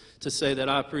wanted to say that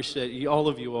I appreciate all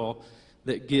of you all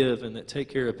that give and that take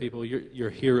care of people. You're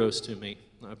heroes to me.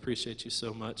 I appreciate you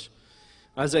so much.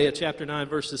 Isaiah chapter 9,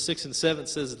 verses 6 and 7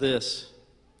 says this.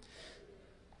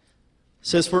 It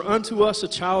says, "For unto us a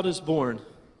child is born,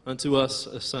 unto us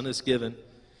a son is given.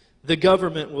 The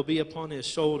government will be upon his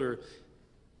shoulder,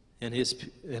 and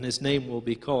his name will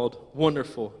be called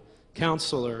Wonderful,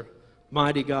 Counselor,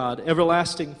 Mighty God,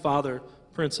 Everlasting Father,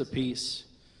 Prince of Peace.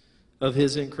 Of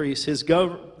his increase, his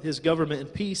government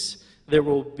and peace, there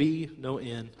will be no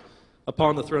end.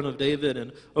 Upon the throne of David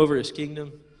and over his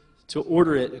kingdom, to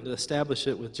order it and to establish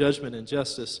it with judgment and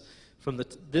justice. From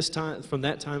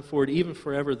that time forward, even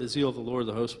forever, the zeal of the Lord of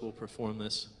the hosts will perform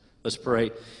this." Let's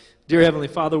pray. Dear Heavenly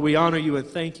Father, we honor you and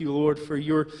thank you, Lord, for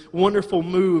your wonderful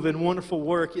move and wonderful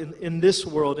work in this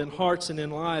world, in hearts and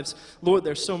in lives. Lord,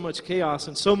 there's so much chaos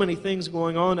and so many things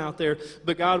going on out there.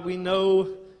 But God, we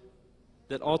know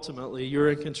that ultimately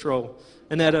you're in control.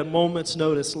 And at a moment's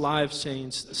notice, lives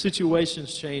change,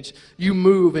 situations change. You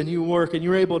move and you work, and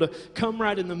you're able to come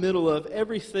right in the middle of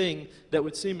everything that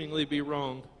would seemingly be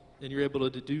wrong. And you're able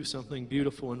to do something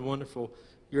beautiful and wonderful.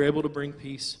 You're able to bring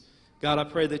peace. God, I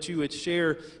pray that you would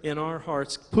share in our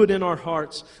hearts, put in our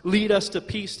hearts, lead us to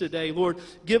peace today. Lord,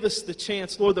 give us the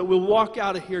chance, Lord, that we'll walk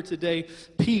out of here today,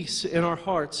 peace in our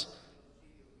hearts.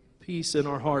 Peace in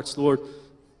our hearts, Lord.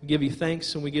 We give you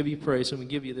thanks and we give you praise and we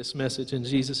give you this message in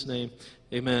Jesus' name.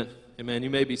 Amen. Amen. You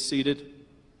may be seated.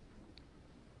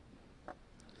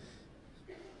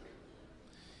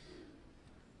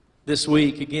 This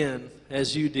week, again,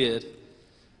 as you did,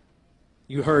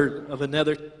 you heard of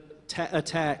another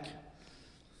attack.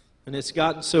 And it's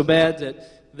gotten so bad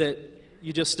that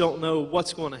you just don't know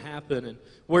what's going to happen and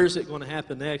where's it going to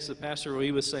happen next. The pastor,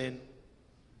 he was saying,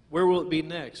 where will it be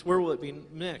next? Where will it be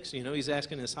next? You know, he's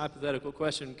asking this hypothetical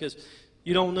question because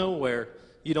you don't know where.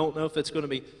 You don't know if it's going to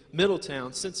be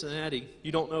Middletown, Cincinnati.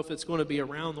 You don't know if it's going to be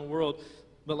around the world.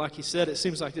 But like he said, it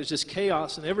seems like there's just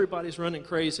chaos and everybody's running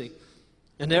crazy.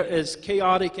 And as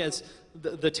chaotic as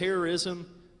the terrorism,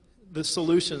 the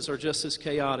solutions are just as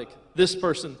chaotic. This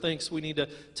person thinks we need to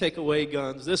take away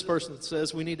guns. This person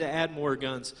says we need to add more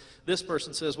guns. This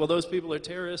person says, well, those people are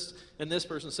terrorists. And this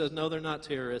person says, no, they're not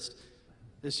terrorists.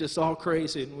 It's just all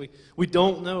crazy. And we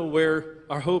don't know where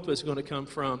our hope is going to come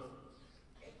from.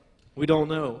 We don't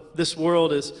know. This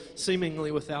world is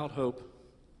seemingly without hope.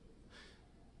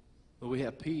 But we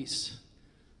have peace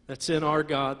that's in our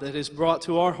God, that is brought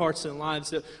to our hearts and lives,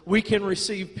 that we can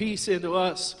receive peace into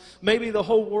us. Maybe the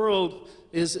whole world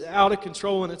is out of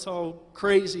control and it's all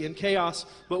crazy and chaos,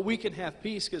 but we can have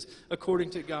peace because according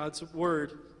to God's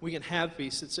word, we can have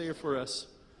peace. It's there for us.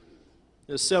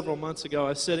 It was several months ago, I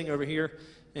was sitting over here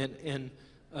and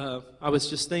I was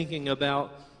just thinking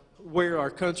about where our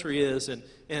country is,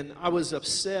 and I was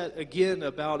upset again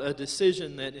about a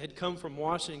decision that had come from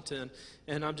Washington,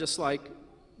 and I'm just like,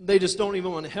 they just don't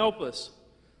even want to help us.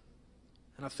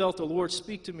 And I felt the Lord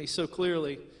speak to me so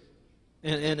clearly,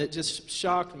 and it just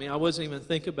shocked me. I wasn't even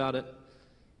thinking about it.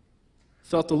 I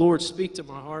felt the Lord speak to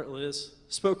my heart, Liz.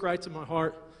 Spoke right to my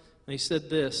heart, and he said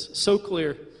this, so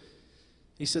clear.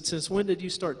 He said, since when did you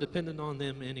start depending on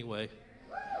them anyway?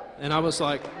 And I was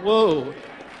like, whoa.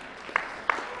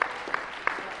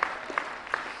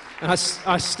 And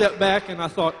I stepped back and I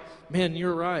thought, man,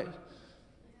 you're right.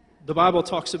 The Bible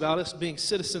talks about us being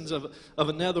citizens of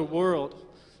another world,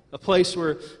 a place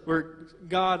where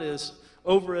God is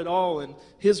over it all and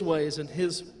His ways and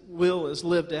His will is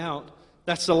lived out.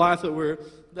 That's the life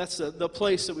that's the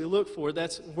place that we look for.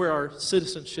 That's where our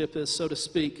citizenship is, so to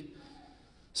speak.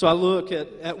 So I look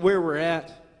at where we're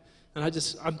at, and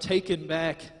I'm taken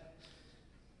back.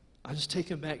 I'm just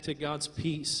taken back to God's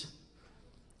peace.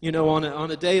 You know,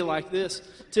 on a day like this,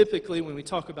 typically when we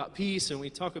talk about peace and we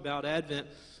talk about Advent,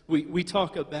 we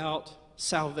talk about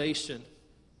salvation.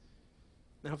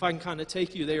 Now, if I can kind of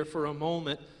take you there for a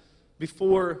moment,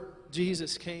 before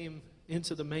Jesus came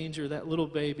into the manger, that little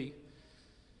baby,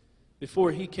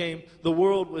 before He came, the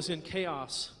world was in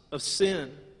chaos of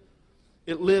sin.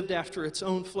 It lived after its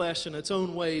own flesh and its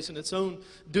own ways and its own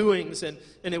doings, and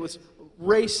it was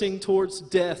racing towards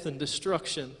death and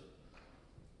destruction.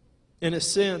 In a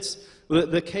sense,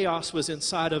 the chaos was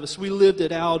inside of us. We lived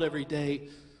it out every day.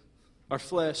 Our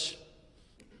flesh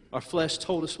Our flesh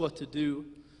told us what to do.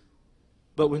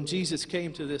 But when Jesus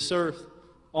came to this earth,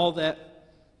 all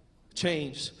that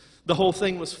changed. The whole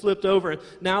thing was flipped over, and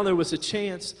now there was a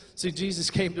chance. See, Jesus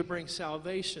came to bring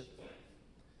salvation.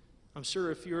 I'm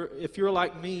sure if you're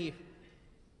like me,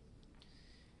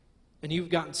 and you've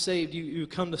gotten saved, you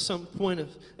come to some point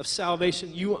of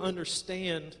salvation, you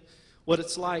understand what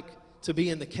it's like to be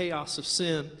in the chaos of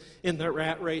sin, in the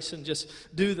rat race, and just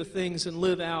do the things and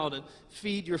live out and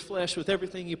feed your flesh with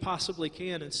everything you possibly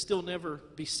can and still never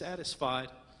be satisfied.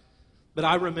 But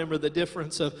I remember the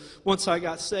difference of once I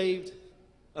got saved,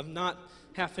 of not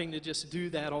having to just do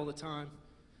that all the time.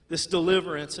 This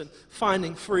deliverance and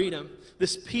finding freedom,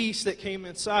 this peace that came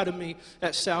inside of me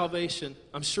at salvation.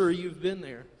 I'm sure you've been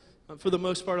there. For the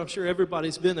most part, I'm sure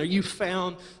everybody's been there. You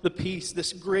found the peace,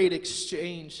 this great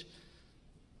exchange,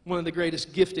 one of the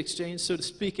greatest gift exchanges, so to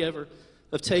speak, ever,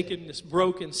 of taking this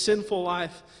broken, sinful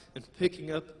life and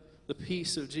picking up the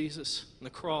peace of Jesus and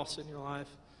the cross in your life.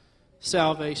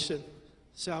 Salvation.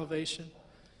 Salvation.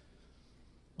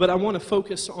 But I want to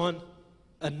focus on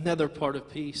another part of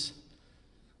peace.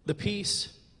 The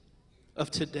peace of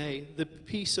today, the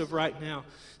peace of right now.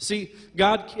 See,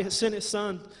 God sent His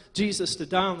Son, Jesus, to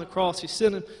die on the cross. He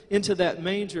sent Him into that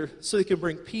manger so He could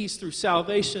bring peace through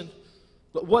salvation.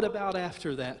 But what about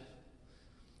after that?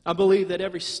 I believe that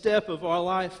every step of our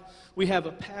life, we have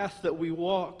a path that we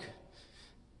walk.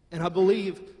 And I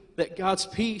believe that God's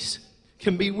peace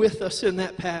can be with us in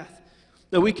that path,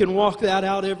 that we can walk that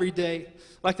out every day.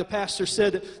 Like the pastor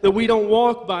said, that we don't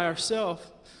walk by ourselves,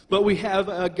 but we have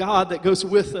a God that goes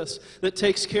with us, that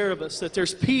takes care of us, that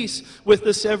there's peace with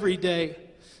us every day.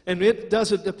 And it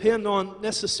doesn't depend on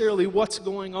necessarily what's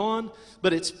going on,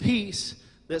 but it's peace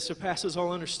that surpasses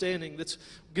all understanding,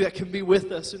 that can be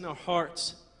with us in our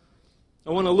hearts. I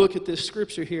want to look at this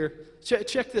scripture here.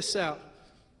 Check this out.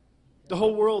 The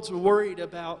whole world's worried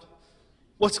about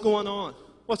what's going on.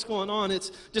 What's going on?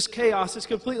 It's just chaos. It's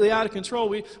completely out of control.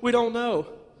 We don't know.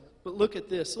 But look at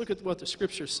this. Look at what the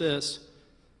scripture says.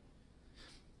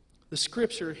 The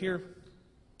scripture here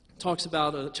talks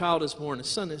about a child is born, a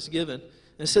son is given.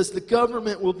 And it says the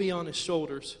government will be on his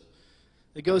shoulders.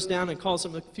 It goes down and calls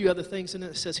him a few other things, and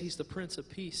it says he's the Prince of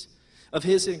Peace. Of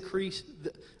his increase,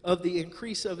 of the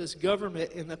increase of his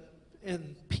government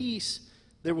and peace,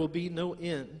 there will be no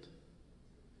end.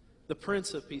 The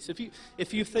Prince of Peace.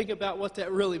 If you think about what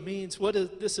that really means,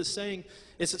 this is saying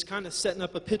is it's kind of setting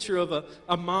up a picture of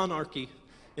a monarchy.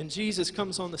 And Jesus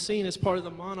comes on the scene as part of the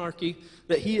monarchy,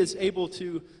 that He is able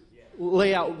to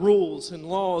lay out rules and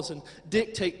laws and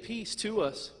dictate peace to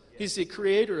us. He's the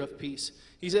creator of peace.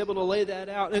 He's able to lay that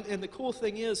out. And the cool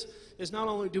thing is not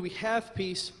only do we have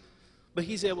peace, but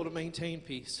He's able to maintain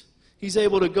peace. He's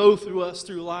able to go through us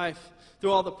through life,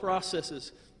 through all the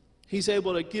processes. He's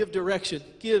able to give direction,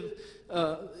 give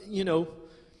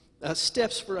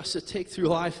steps for us to take through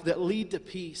life that lead to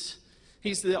peace.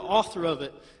 He's the author of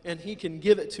it, and He can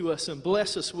give it to us and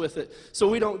bless us with it. So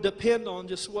we don't depend on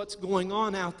just what's going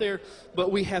on out there,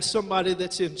 but we have somebody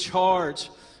that's in charge.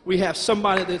 We have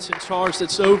somebody that's in charge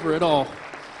that's over it all.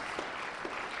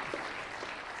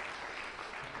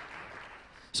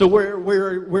 So where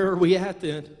are we at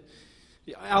then?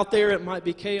 Out there it might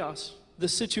be chaos. The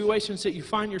situations that you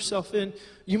find yourself in,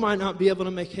 you might not be able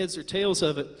to make heads or tails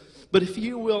of it. But if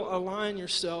you will align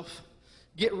yourself,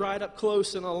 get right up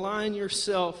close and align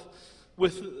yourself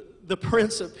with the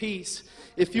Prince of Peace.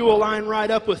 If you align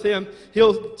right up with Him,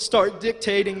 He'll start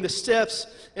dictating the steps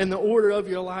and the order of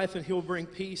your life, and He'll bring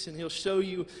peace, and He'll show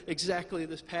you exactly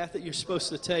this path that you're supposed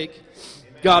to take.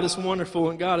 God is wonderful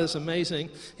and God is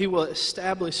amazing. He will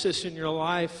establish this in your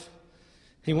life.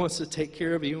 He wants to take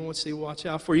care of you. He wants to watch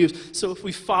out for you. So if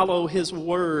we follow His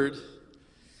word,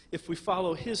 if we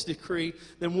follow His decree,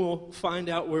 then we'll find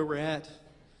out where we're at.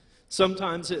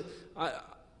 Sometimes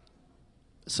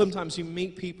you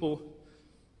meet people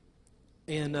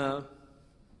and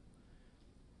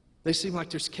they seem like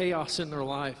there's chaos in their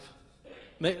life.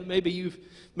 Maybe you've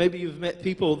met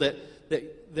people that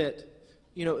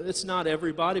it's not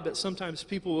everybody, but sometimes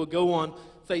people will go on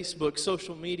Facebook,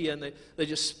 social media, and they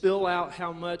just spill out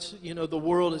how much the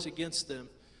world is against them.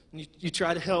 And you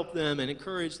try to help them and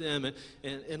encourage them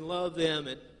and love them,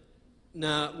 and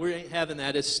no, we ain't having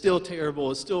that. It's still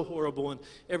terrible. It's still horrible. And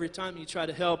every time you try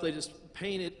to help, they just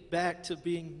paint it back to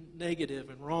being negative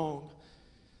and wrong.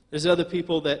 There's other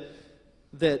people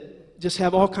that just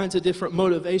have all kinds of different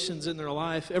motivations in their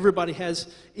life. Everybody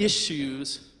has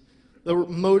issues that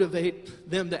motivate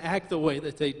them to act the way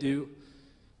that they do.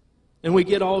 And we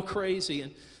get all crazy.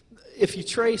 And if you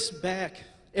trace back,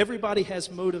 everybody has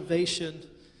motivation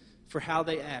for how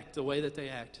they act, the way that they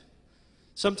act.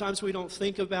 Sometimes we don't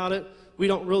think about it. We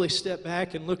don't really step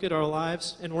back and look at our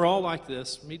lives. And we're all like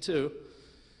this, me too.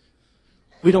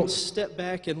 We don't step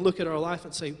back and look at our life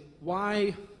and say,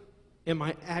 why am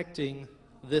I acting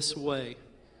this way?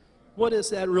 What is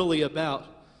that really about?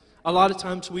 A lot of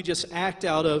times we just act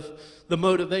out of the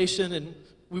motivation and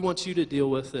we want you to deal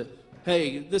with it.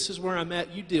 Hey, this is where I'm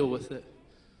at, you deal with it.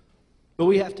 But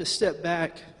we have to step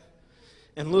back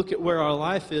and look at where our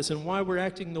life is and why we're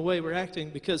acting the way we're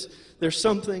acting, because there's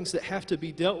some things that have to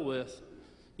be dealt with.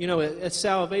 You know, at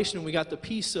salvation, we got the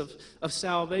peace of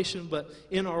salvation, but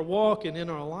in our walk and in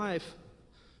our life,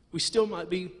 we still might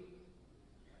be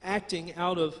acting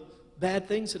out of bad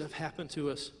things that have happened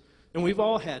to us. And we've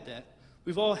all had that.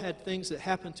 We've all had things that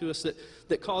happen to us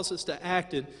that cause us to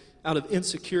act out of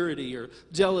insecurity or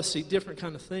jealousy, different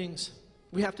kind of things.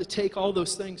 We have to take all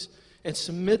those things and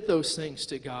submit those things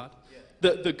to God.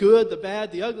 The good, the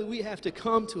bad, the ugly, we have to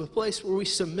come to a place where we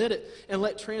submit it and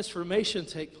let transformation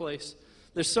take place.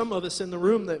 There's some of us in the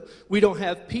room that we don't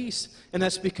have peace, and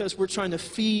that's because we're trying to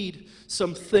feed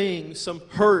some thing, some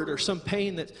hurt or some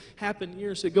pain that happened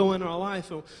years ago in our life,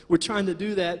 and we're trying to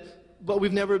do that, but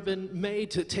we've never been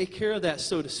made to take care of that,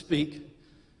 so to speak.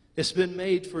 It's been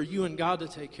made for you and God to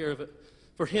take care of it,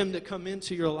 for Him to come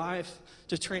into your life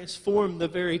to transform the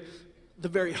very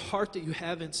heart that you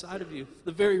have inside of you,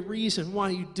 the very reason why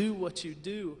you do what you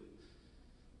do.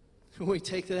 When we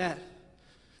take that,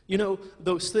 you know,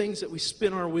 those things that we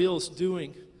spin our wheels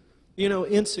doing, you know,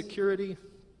 insecurity.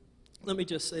 Let me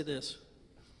just say this.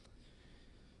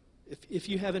 If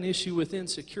you have an issue with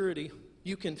insecurity,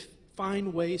 you can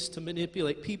find ways to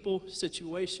manipulate people,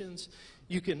 situations.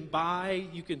 You can buy,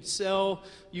 you can sell,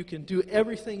 you can do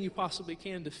everything you possibly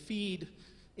can to feed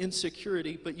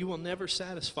insecurity, but you will never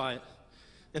satisfy it.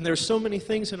 And there's so many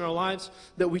things in our lives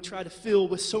that we try to fill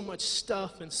with so much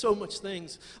stuff and so much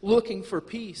things, looking for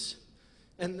peace.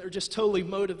 And they're just totally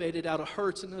motivated out of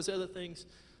hurts and those other things.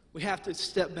 We have to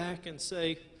step back and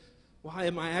say, why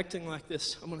am I acting like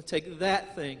this? I'm going to take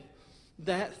that thing,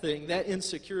 that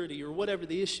insecurity or whatever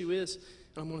the issue is,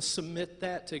 and I'm going to submit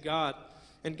that to God.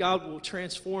 And God will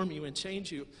transform you and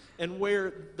change you. And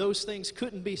where those things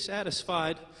couldn't be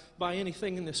satisfied by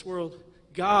anything in this world,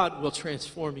 God will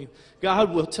transform you.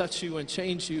 God will touch you and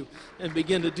change you and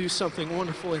begin to do something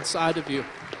wonderful inside of you.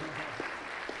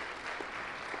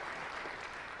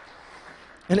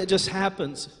 And it just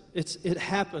happens. It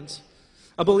happens.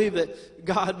 I believe that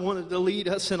God wanted to lead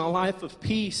us in a life of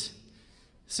peace.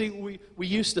 See, we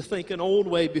used to think an old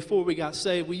way before we got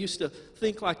saved. We used to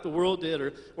think like the world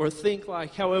did or think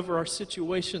like however our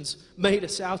situations made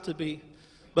us out to be.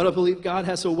 But I believe God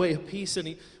has a way of peace, and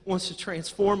He wants to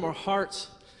transform our hearts.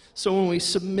 So when we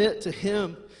submit to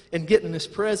Him and get in His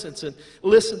presence and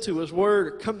listen to His Word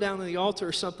or come down to the altar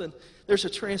or something, there's a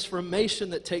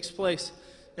transformation that takes place.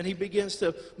 And He begins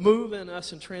to move in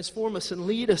us and transform us and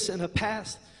lead us in a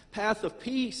path of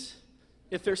peace.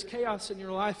 If there's chaos in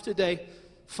your life today,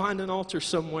 find an altar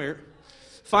somewhere.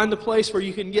 Find a place where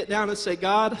you can get down and say,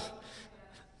 God,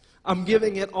 I'm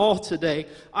giving it all today.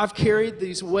 I've carried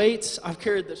these weights. I've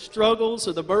carried the struggles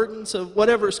or the burdens of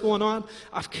whatever's going on.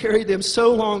 I've carried them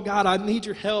so long. God, I need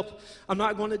your help. I'm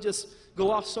not going to just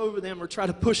gloss over them or try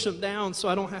to push them down so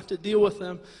I don't have to deal with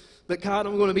them. But God,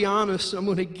 I'm going to be honest. I'm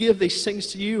going to give these things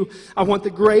to you. I want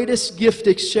the greatest gift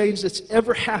exchange that's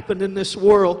ever happened in this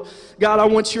world. God, I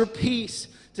want your peace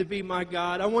to be my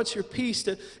God. I want your peace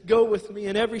to go with me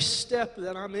in every step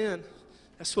that I'm in.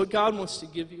 That's what God wants to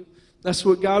give you. That's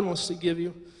what God wants to give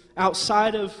you.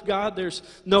 Outside of God, there's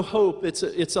no hope. It's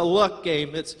a luck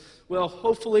game. It's, well,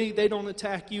 hopefully they don't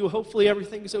attack you. Hopefully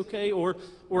everything's okay, or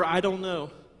I don't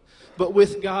know. But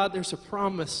with God, there's a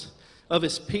promise of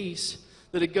His peace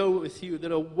that'll go with you,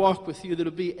 that'll walk with you,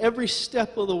 that'll be every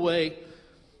step of the way.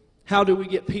 How do we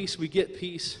get peace? We get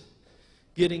peace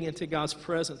getting into God's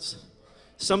presence.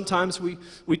 Sometimes we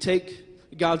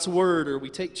take God's Word or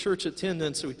we take church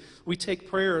attendance, or we take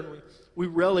prayer and we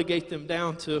relegate them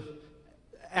down to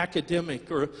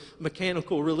academic or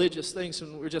mechanical religious things,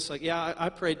 and we're just like, yeah, I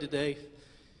prayed today.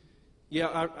 Yeah,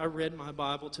 I read my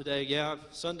Bible today. Yeah,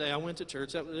 Sunday I went to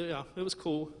church. It was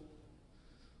cool.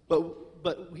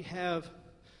 But we have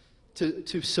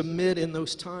to submit in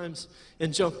those times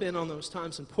and jump in on those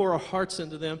times and pour our hearts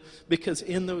into them, because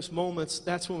in those moments,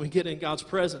 that's when we get in God's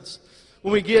presence.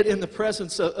 When we get in the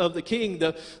presence of the King,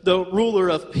 the ruler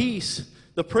of peace,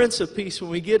 the Prince of Peace, when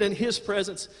we get in His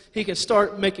presence, He can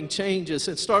start making changes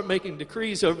and start making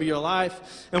decrees over your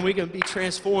life, and we can be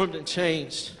transformed and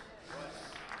changed.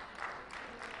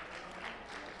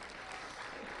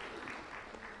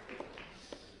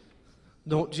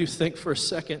 Don't you think for a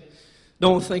second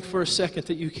Don't think for a second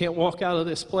that you can't walk out of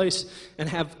this place and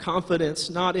have confidence,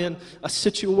 not in a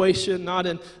situation, not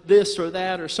in this or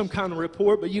that or some kind of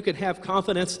report, but you can have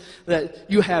confidence that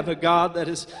you have a God that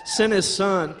has sent His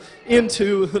Son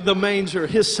into the manger,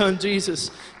 His Son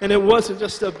Jesus. And it wasn't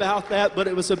just about that, but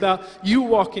it was about you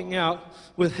walking out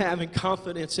with having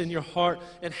confidence in your heart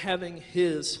and having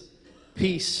His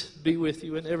peace be with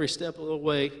you in every step of the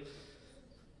way.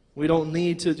 We don't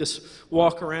need to just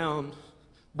walk around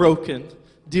broken,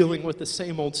 dealing with the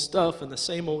same old stuff and the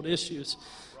same old issues.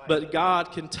 But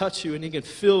God can touch you and He can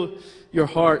fill your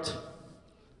heart.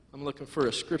 I'm looking for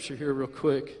a scripture here real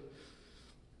quick.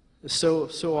 It's so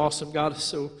awesome. God is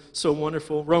so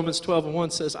wonderful. Romans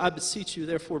 12:1 says, I beseech you,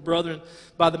 therefore, brethren,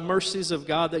 by the mercies of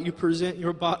God, that you present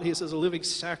your bodies as a living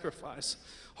sacrifice,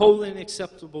 holy and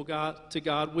acceptable to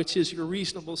God, which is your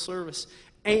reasonable service.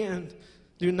 And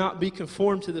do not be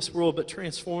conformed to this world, but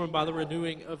transformed by the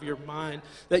renewing of your mind,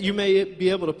 that you may be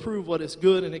able to prove what is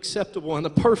good and acceptable and the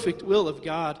perfect will of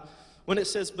God. When it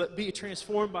says, but be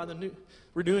transformed by the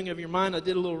renewing of your mind, I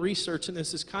did a little research, and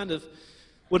this is kind of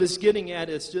what it's getting at.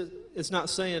 It's not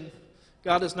saying,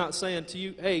 God is not saying to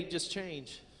you, hey, just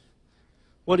change.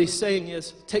 What He's saying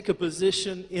is, take a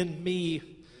position in me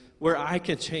where I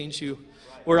can change you,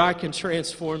 where I can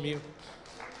transform you.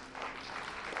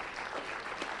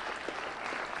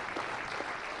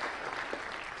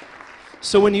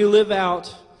 So when you live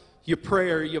out your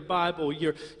prayer, your Bible,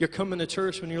 you're coming to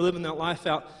church, when you're living that life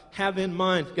out, have in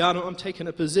mind, God, I'm taking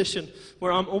a position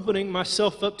where I'm opening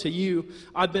myself up to you.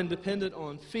 I've been dependent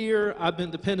on fear. I've been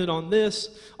dependent on this,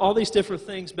 all these different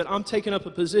things. But I'm taking up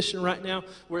a position right now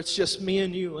where it's just me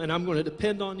and you, and I'm going to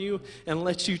depend on you and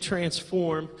let you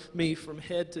transform me from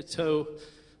head to toe.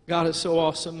 God is so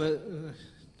awesome.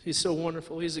 He's so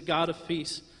wonderful. He's a God of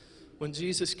peace. When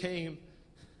Jesus came,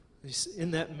 He's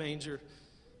in that manger,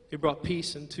 He brought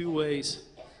peace in two ways.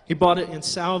 He brought it in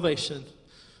salvation,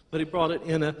 but He brought it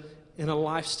in a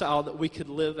lifestyle that we could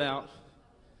live out.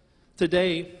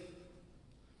 Today,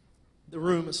 the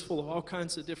room is full of all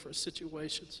kinds of different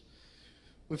situations.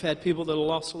 We've had people that have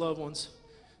lost loved ones,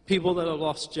 people that have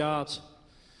lost jobs,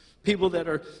 people that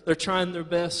they're trying their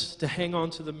best to hang on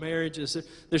to the marriages.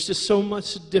 There's just so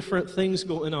much different things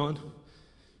going on.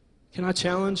 Can I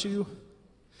challenge you?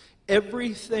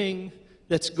 Everything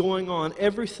that's going on,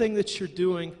 everything that you're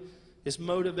doing is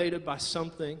motivated by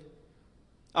something.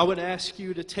 I would ask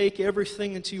you to take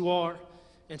everything that you are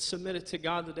and submit it to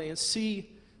God today and see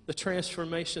the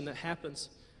transformation that happens.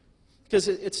 Because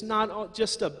it's not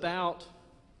just about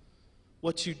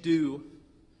what you do.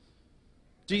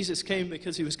 Jesus came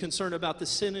because He was concerned about the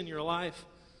sin in your life,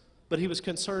 but He was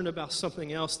concerned about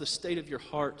something else, the state of your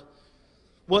heart.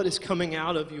 What is coming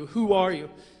out of you? Who are you?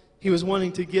 He was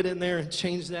wanting to get in there and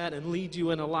change that and lead you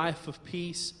in a life of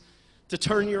peace, to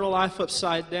turn your life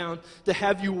upside down, to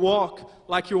have you walk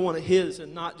like you're one of His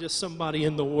and not just somebody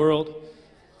in the world.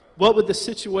 What would the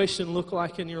situation look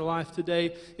like in your life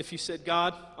today if you said,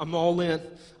 God, I'm all in.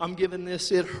 I'm giving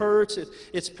this. It hurts.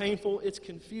 It's painful. It's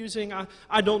confusing.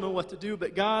 I don't know what to do,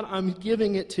 but God, I'm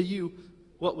giving it to you.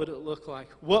 What would it look like?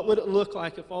 What would it look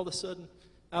like if all of a sudden,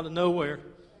 out of nowhere,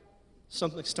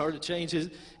 something started to change?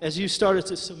 As you started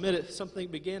to submit it, something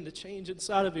began to change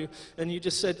inside of you, and you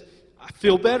just said, I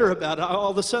feel better about it. All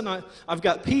of a sudden, I've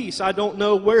got peace. I don't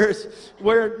know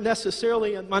where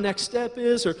necessarily my next step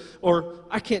is, or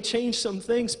I can't change some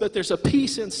things, but there's a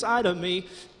peace inside of me,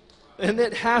 and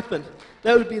it happened.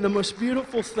 That would be the most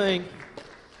beautiful thing.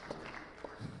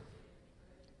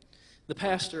 The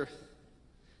pastor,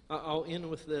 I'll end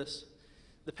with this.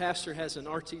 The pastor has an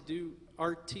R2D2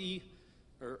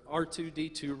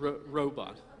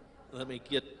 robot. Let me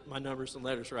get my numbers and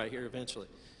letters right here eventually.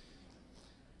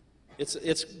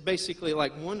 It's basically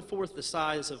like 1/4 the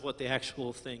size of what the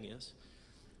actual thing is.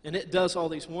 And it does all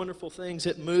these wonderful things.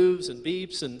 It moves and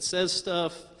beeps and says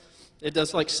stuff. It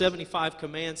does like 75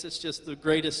 commands. It's just the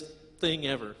greatest thing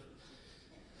ever.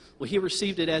 Well, he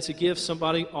received it as a gift.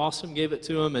 Somebody awesome gave it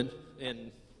to him.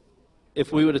 And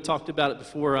if we would have talked about it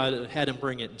before, I'd have had him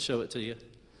bring it and show it to you.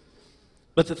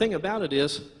 But the thing about it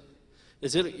is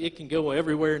it can go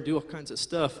everywhere and do all kinds of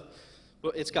stuff.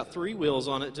 But it's got 3 wheels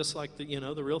on it, just like the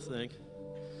real thing.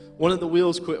 One of the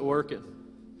wheels quit working.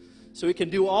 So it can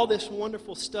do all this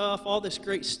wonderful stuff, all this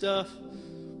great stuff,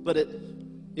 but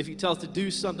if you tell it to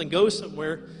do something, go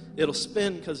somewhere, it'll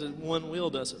spin because one wheel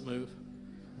doesn't move.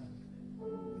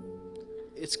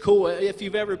 It's cool. If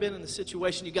you've ever been in the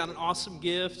situation, you got an awesome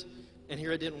gift, and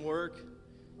here it didn't work,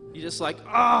 you just like,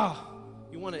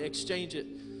 you want to exchange it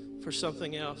for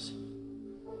something else.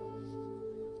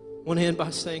 I want to end by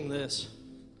saying this.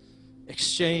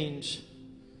 Exchange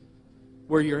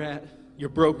where you're at, your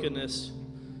brokenness,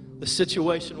 the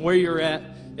situation where you're at.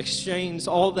 Exchange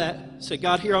all that. Say,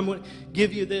 God, here I'm going to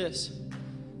give you this.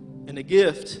 And the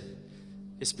gift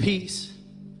is peace.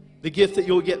 The gift that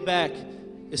you'll get back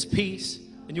is peace.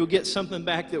 And you'll get something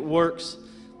back that works,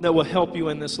 that will help you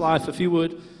in this life. If you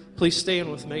would, please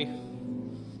stand with me.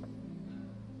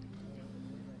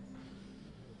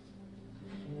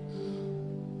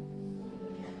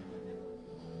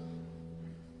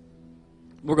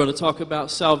 We're going to talk about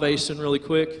salvation really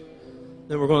quick.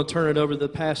 Then we're going to turn it over to the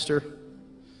pastor.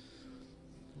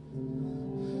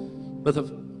 But I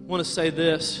want to say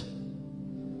this.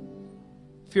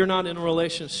 If you're not in a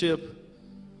relationship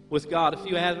with God, if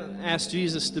you haven't asked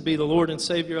Jesus to be the Lord and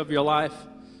Savior of your life,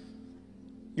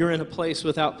 you're in a place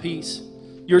without peace.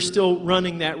 You're still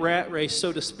running that rat race,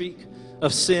 so to speak,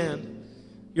 of sin.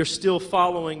 You're still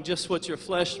following just what your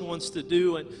flesh wants to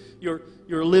do, and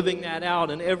you're living that out.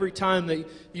 And every time that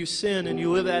you sin and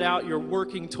you live that out, you're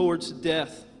working towards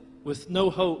death with no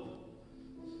hope.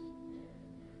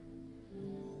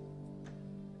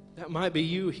 That might be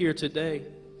you here today.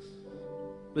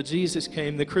 But Jesus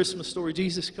came, the Christmas story,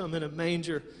 Jesus come in a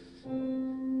manger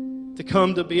to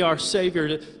come to be our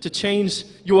Savior, to change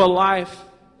your life,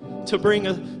 to bring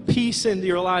a peace into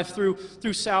your life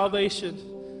through salvation,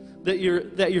 that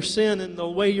your sin and the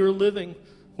way you're living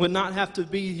would not have to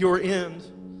be your end,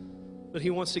 but He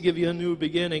wants to give you a new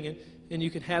beginning, and you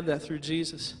can have that through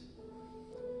Jesus.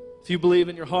 If you believe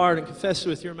in your heart and confess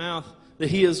with your mouth that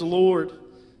He is Lord,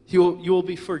 you will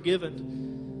be forgiven.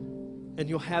 And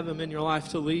you'll have Him in your life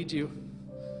to lead you.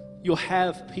 You'll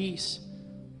have peace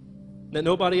that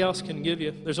nobody else can give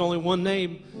you. There's only one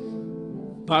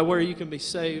name by where you can be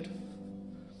saved.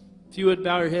 If you would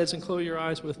bow your heads and close your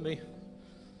eyes with me.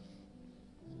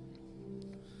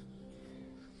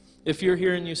 If you're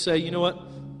here and you say, you know what,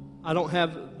 I don't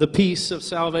have the peace of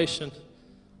salvation.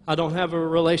 I don't have a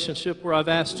relationship where I've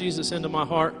asked Jesus into my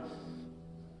heart.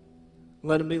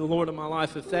 Let Him be the Lord of my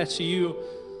life. If that's you,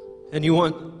 and you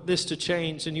want this to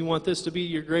change, and you want this to be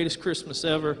your greatest Christmas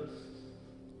ever,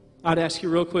 I'd ask you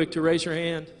real quick to raise your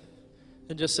hand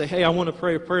and just say, hey, I want to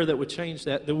pray a prayer that would change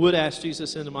that would ask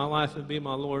Jesus into my life and be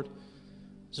my Lord.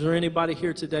 Is there anybody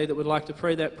here today that would like to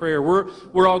pray that prayer?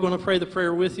 We're all going to pray the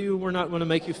prayer with you. We're not going to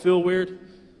make you feel weird.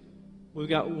 We've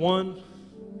got one.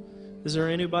 Is there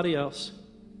anybody else?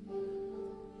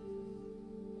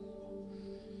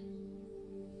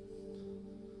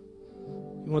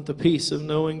 You want the peace of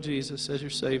knowing Jesus as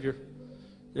your Savior.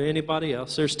 Is there anybody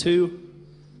else? There's two.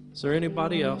 Is there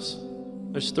anybody else?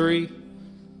 There's three.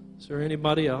 Is there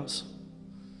anybody else?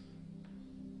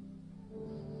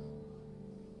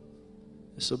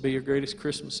 This will be your greatest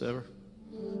Christmas ever.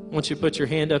 Once you put your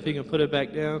hand up, you can put it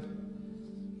back down.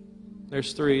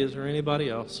 There's three. Is there anybody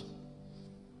else?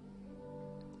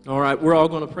 All right, we're all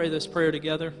going to pray this prayer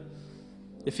together.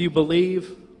 If you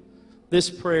believe this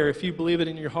prayer, if you believe it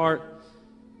in your heart,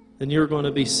 then you're going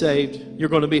to be saved. You're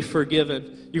going to be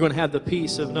forgiven. You're going to have the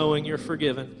peace of knowing you're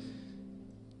forgiven.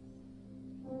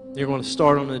 You're going to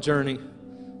start on a journey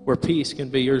where peace can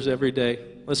be yours every day.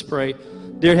 Let's pray.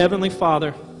 Dear Heavenly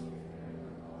Father,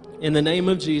 in the name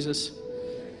of Jesus,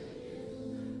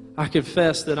 I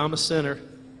confess that I'm a sinner.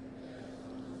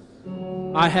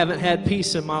 I haven't had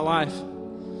peace in my life.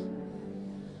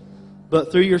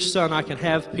 But through your Son, I can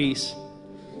have peace.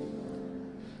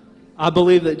 I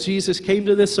believe that Jesus came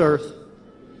to this earth,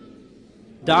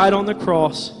 died on the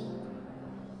cross,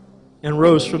 and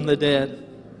rose from the dead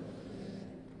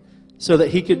so that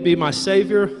He could be my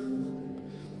Savior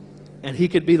and He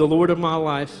could be the Lord of my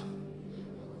life.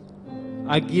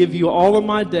 I give you all of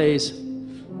my days,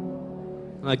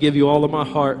 and I give you all of my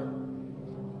heart.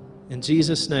 In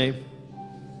Jesus' name,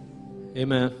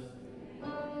 amen.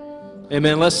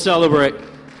 Amen. Let's celebrate.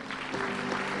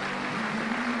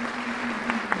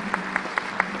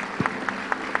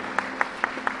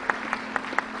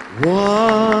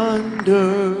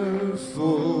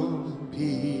 Wonderful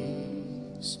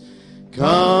peace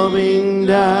coming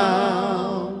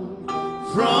down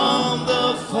from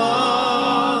the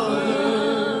Father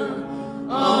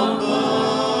above.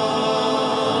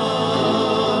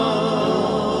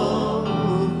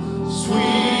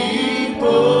 Sweep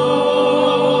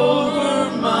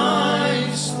over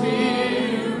my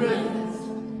spirit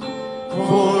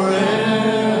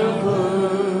forever,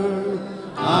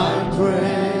 I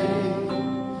pray.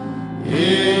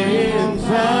 In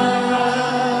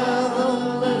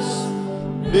fathomless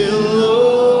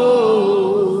billows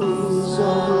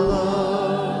of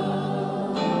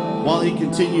love. While he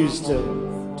continues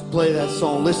to play that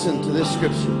song, listen to this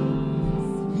scripture.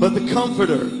 But the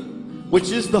Comforter,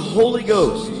 which is the Holy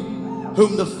Ghost,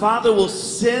 whom the Father will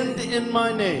send in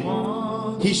my name,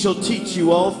 He shall teach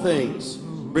you all things.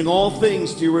 Bring all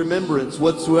things to your remembrance,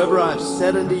 whatsoever I have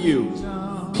said unto you.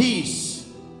 Peace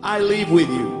I leave with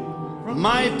you.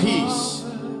 My peace.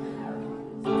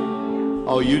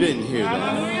 Oh, you didn't hear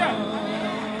that.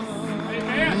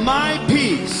 My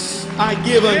peace I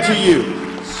give unto you.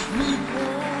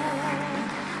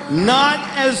 Not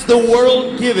as the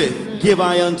world giveth, give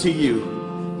I unto you.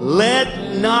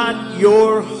 Let not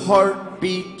your heart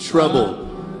be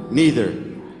troubled, neither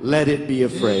let it be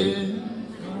afraid.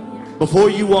 Before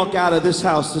you walk out of this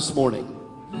house this morning,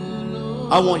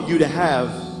 I want you to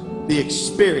have the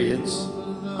experience.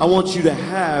 I want you to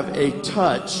have a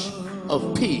touch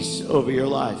of peace over your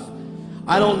life.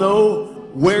 I don't know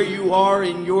where you are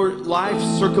in your life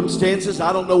circumstances.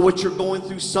 I don't know what you're going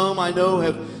through. Some I know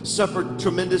have suffered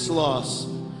tremendous loss.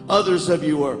 Others of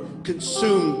you are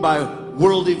consumed by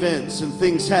world events and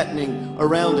things happening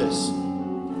around us.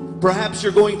 Perhaps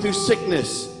you're going through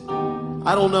sickness.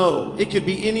 I don't know. It could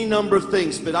be any number of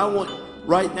things, but I want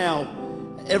right now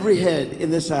every head in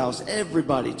this house,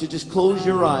 everybody, to just close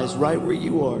your eyes right where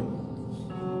you are.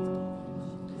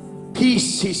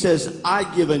 Peace, he says, I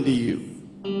give unto you.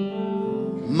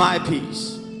 My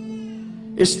peace.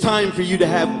 It's time for you to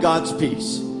have God's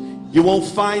peace. You won't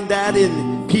find that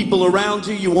in people around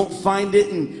you. You won't find it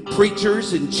in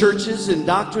preachers and churches and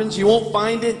doctrines. You won't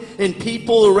find it in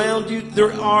people around you.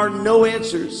 There are no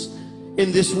answers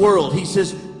in this world. He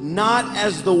says, not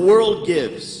as the world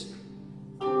gives.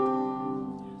 He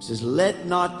says, let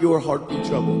not your heart be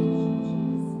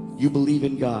troubled. You believe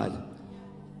in God.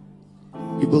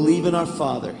 You believe in our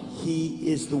Father. He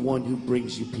is the one who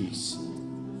brings you peace.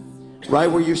 Right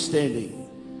where you're standing,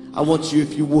 I want you,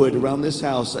 if you would, around this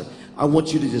house, I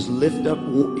want you to just lift up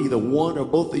either one or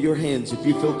both of your hands if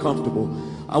you feel comfortable.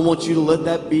 I want you to let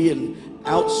that be an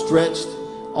outstretched,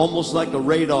 almost like a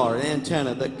radar, an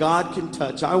antenna that God can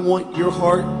touch. I want your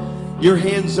heart, your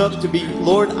hands up to be,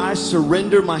 Lord, I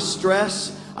surrender my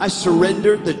stress. I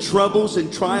surrender the troubles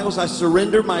and trials. I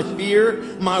surrender my fear,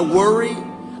 my worry.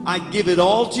 I give it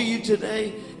all to you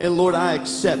today. And Lord, I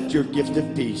accept your gift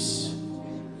of peace.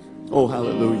 Oh,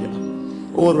 hallelujah.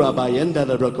 Oh,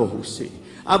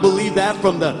 I believe that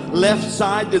from the left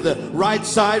side to the right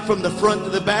side, from the front to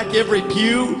the back, every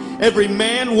pew, every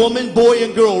man, woman, boy,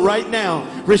 and girl right now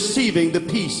receiving the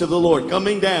peace of the Lord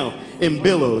coming down in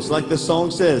billows, like the song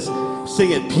says.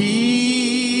 Sing it. Peace,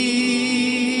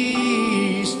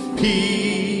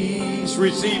 peace.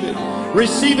 Receive it.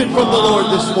 Receive it from the Lord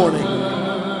this morning.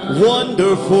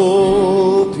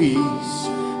 Wonderful peace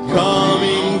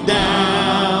coming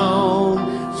down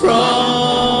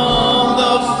from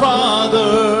the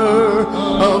Father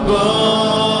above.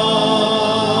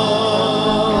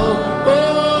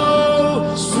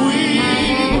 Oh,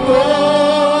 sweep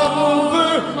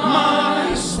over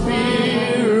my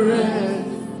spirit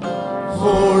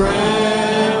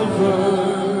forever,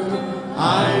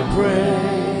 I pray,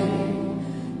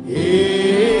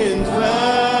 in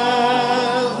fathomless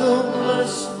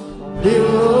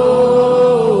billows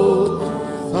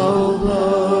of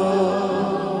love.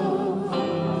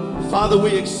 Father,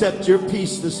 we accept your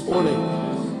peace this morning.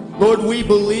 Lord, we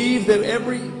believe that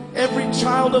every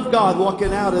child of God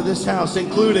walking out of this house,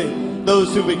 including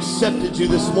those who've accepted you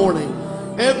this morning,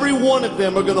 every one of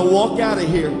them are going to walk out of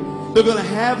here. They're going to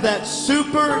have that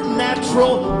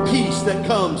supernatural peace that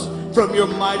comes from your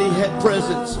mighty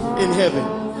presence in heaven.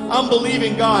 I'm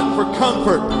believing, God, for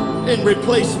comfort in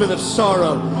replacement of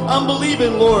sorrow. I'm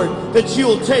believing, Lord, that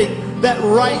you'll take that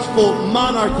rightful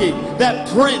monarchy, that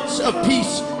Prince of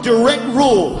Peace, direct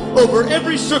rule over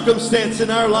every circumstance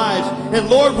in our lives. And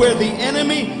Lord, where the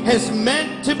enemy has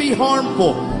meant to be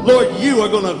harmful, Lord, you are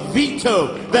going to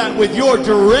veto that with your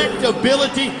direct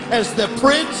ability as the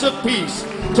Prince of Peace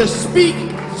to speak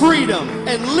freedom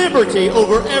and liberty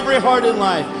over every heart and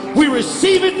life. We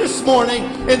receive it this morning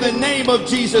in the name of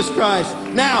Jesus Christ.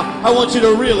 Now, I want you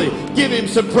to really give him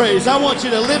some praise. I want you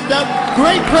to lift up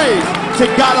great praise to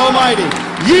God Almighty.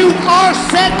 You are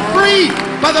set free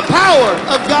by the power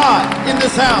of God in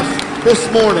this house this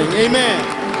morning. Amen.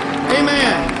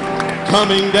 Amen.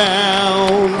 Coming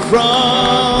down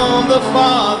from the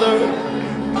Father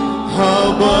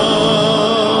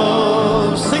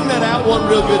above. Sing that out one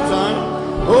real good time.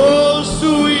 Oh,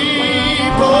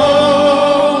 sweep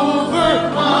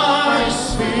over my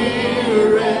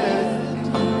spirit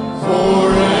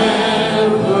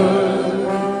forever,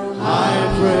 I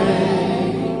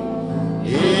pray,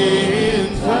 in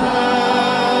fathomless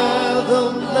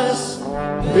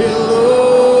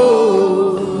billows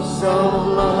of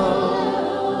love.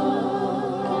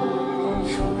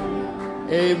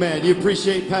 Amen. You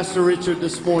appreciate Pastor Richard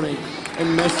this morning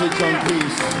and message on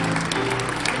peace.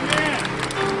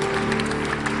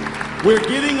 We're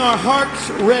getting our hearts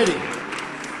ready.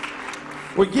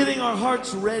 We're getting our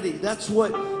hearts ready. That's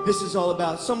what this is all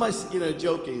about. Somebody,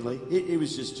 jokingly, he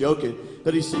was just joking,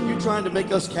 but he said, "You trying to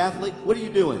make us Catholic? What are you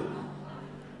doing?"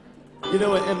 And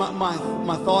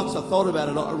my thoughts, I thought about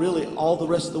it really all the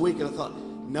rest of the week, and I thought,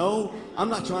 no, I'm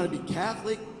not trying to be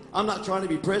Catholic. I'm not trying to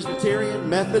be Presbyterian,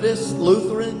 Methodist,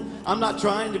 Lutheran. I'm not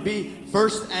trying to be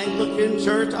First Anglican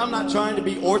Church. I'm not trying to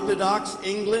be Orthodox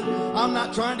England. I'm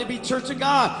not trying to be Church of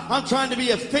God. I'm trying to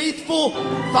be a faithful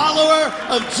follower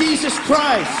of Jesus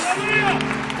Christ.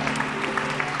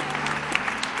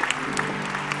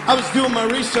 I was doing my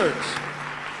research.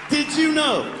 Did you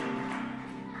know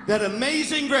that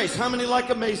Amazing Grace, how many like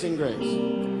Amazing Grace?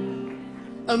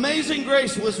 Amazing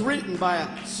Grace was written by a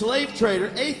slave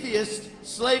trader, atheist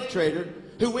slave trader,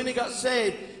 who when he got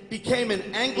saved became an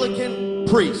Anglican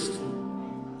priest.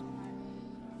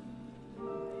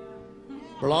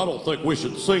 Well, I don't think we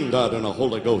should sing that in a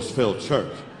Holy Ghost-filled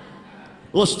church.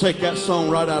 Let's take that song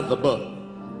right out of the book.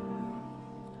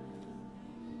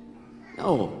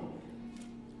 No.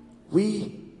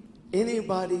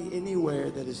 Anybody, anywhere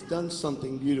that has done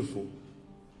something beautiful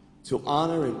to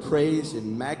honor and praise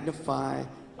and magnify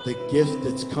the gift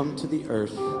that's come to the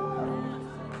earth,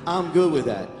 I'm good with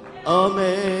that.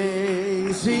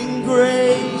 Amazing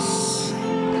grace,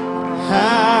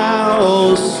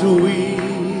 how sweet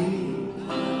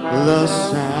the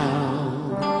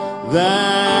sound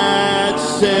that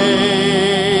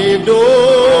saved a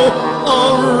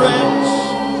wretch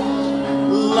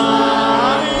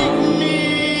like me.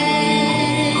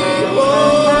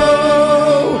 Oh,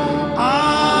 I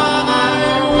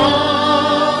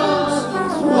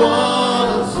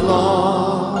was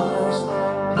lost,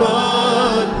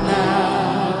 but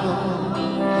now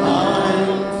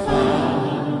I'm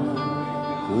found.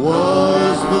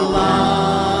 Was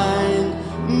blind,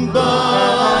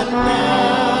 but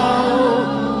now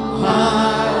I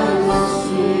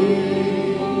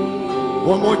see.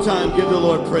 One more time, give the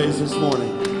Lord praise this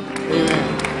morning. Amen.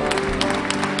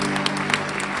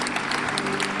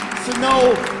 So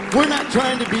no, we're not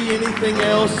trying to be anything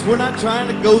else. We're not trying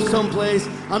to go someplace.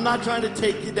 I'm not trying to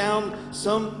take you down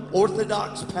some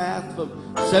orthodox path of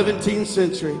 17th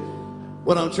century.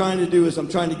 What I'm trying to do is I'm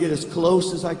trying to get as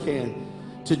close as I can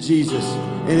to Jesus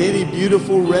and any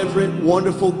beautiful, reverent,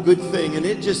 wonderful, good thing. And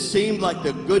it just seemed like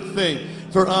the good thing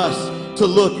for us to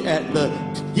look at the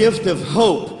gift of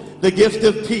hope, the gift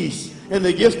of peace, and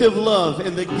the gift of love,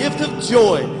 and the gift of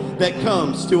joy that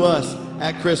comes to us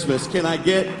at Christmas. Can I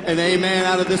get an amen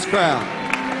out of this crowd?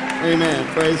 Amen.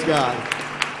 Praise God.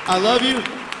 I love you.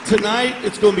 Tonight,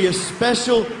 it's going to be a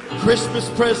special Christmas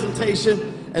presentation.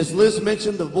 As Liz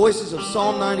mentioned, the voices of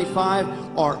Psalm 95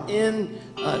 are in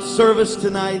service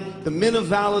tonight. The men of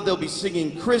valor, they'll be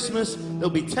singing Christmas. They'll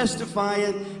be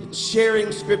testifying and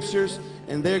sharing scriptures.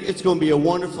 And it's going to be a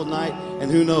wonderful night.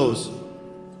 And who knows?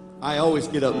 I always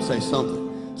get up and say something.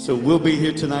 So we'll be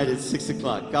here tonight at 6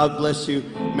 o'clock. God bless you.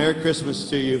 Merry Christmas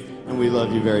to you. And we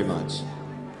love you very much.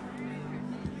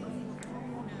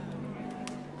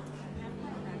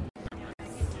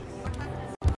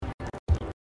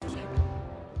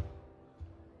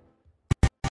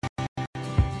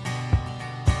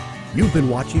 You've been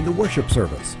watching the worship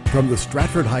service from the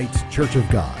Stratford Heights Church of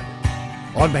God.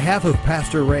 On behalf of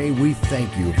Pastor Ray, we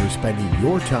thank you for spending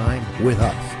your time with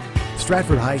us.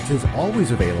 Stratford Heights is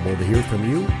always available to hear from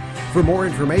you. For more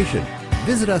information,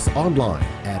 visit us online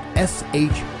at shcog.com.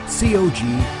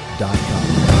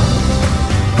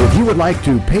 If you would like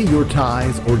to pay your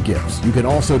tithes or gifts, you can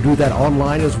also do that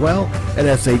online as well at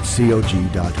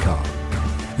shcog.com.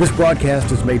 This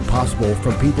broadcast is made possible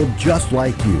from people just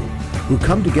like you who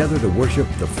come together to worship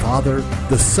the Father,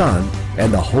 the Son,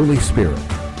 and the Holy Spirit.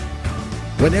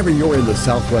 Whenever you're in the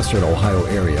southwestern Ohio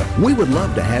area, we would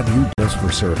love to have you join us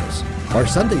for service. Our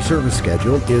Sunday service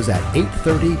schedule is at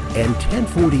 8:30 and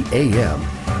 10:40 a.m.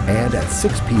 and at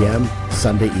 6 p.m.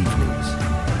 Sunday evenings.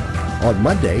 On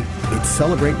Monday, it's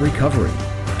Celebrate Recovery.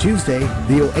 Tuesday,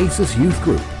 the Oasis Youth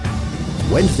Group.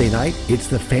 Wednesday night, it's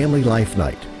the Family Life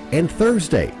Night. And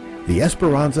Thursday, the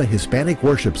Esperanza Hispanic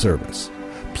Worship Service.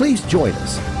 Please join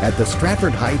us at the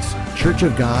Stratford Heights Church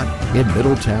of God in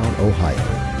Middletown,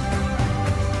 Ohio.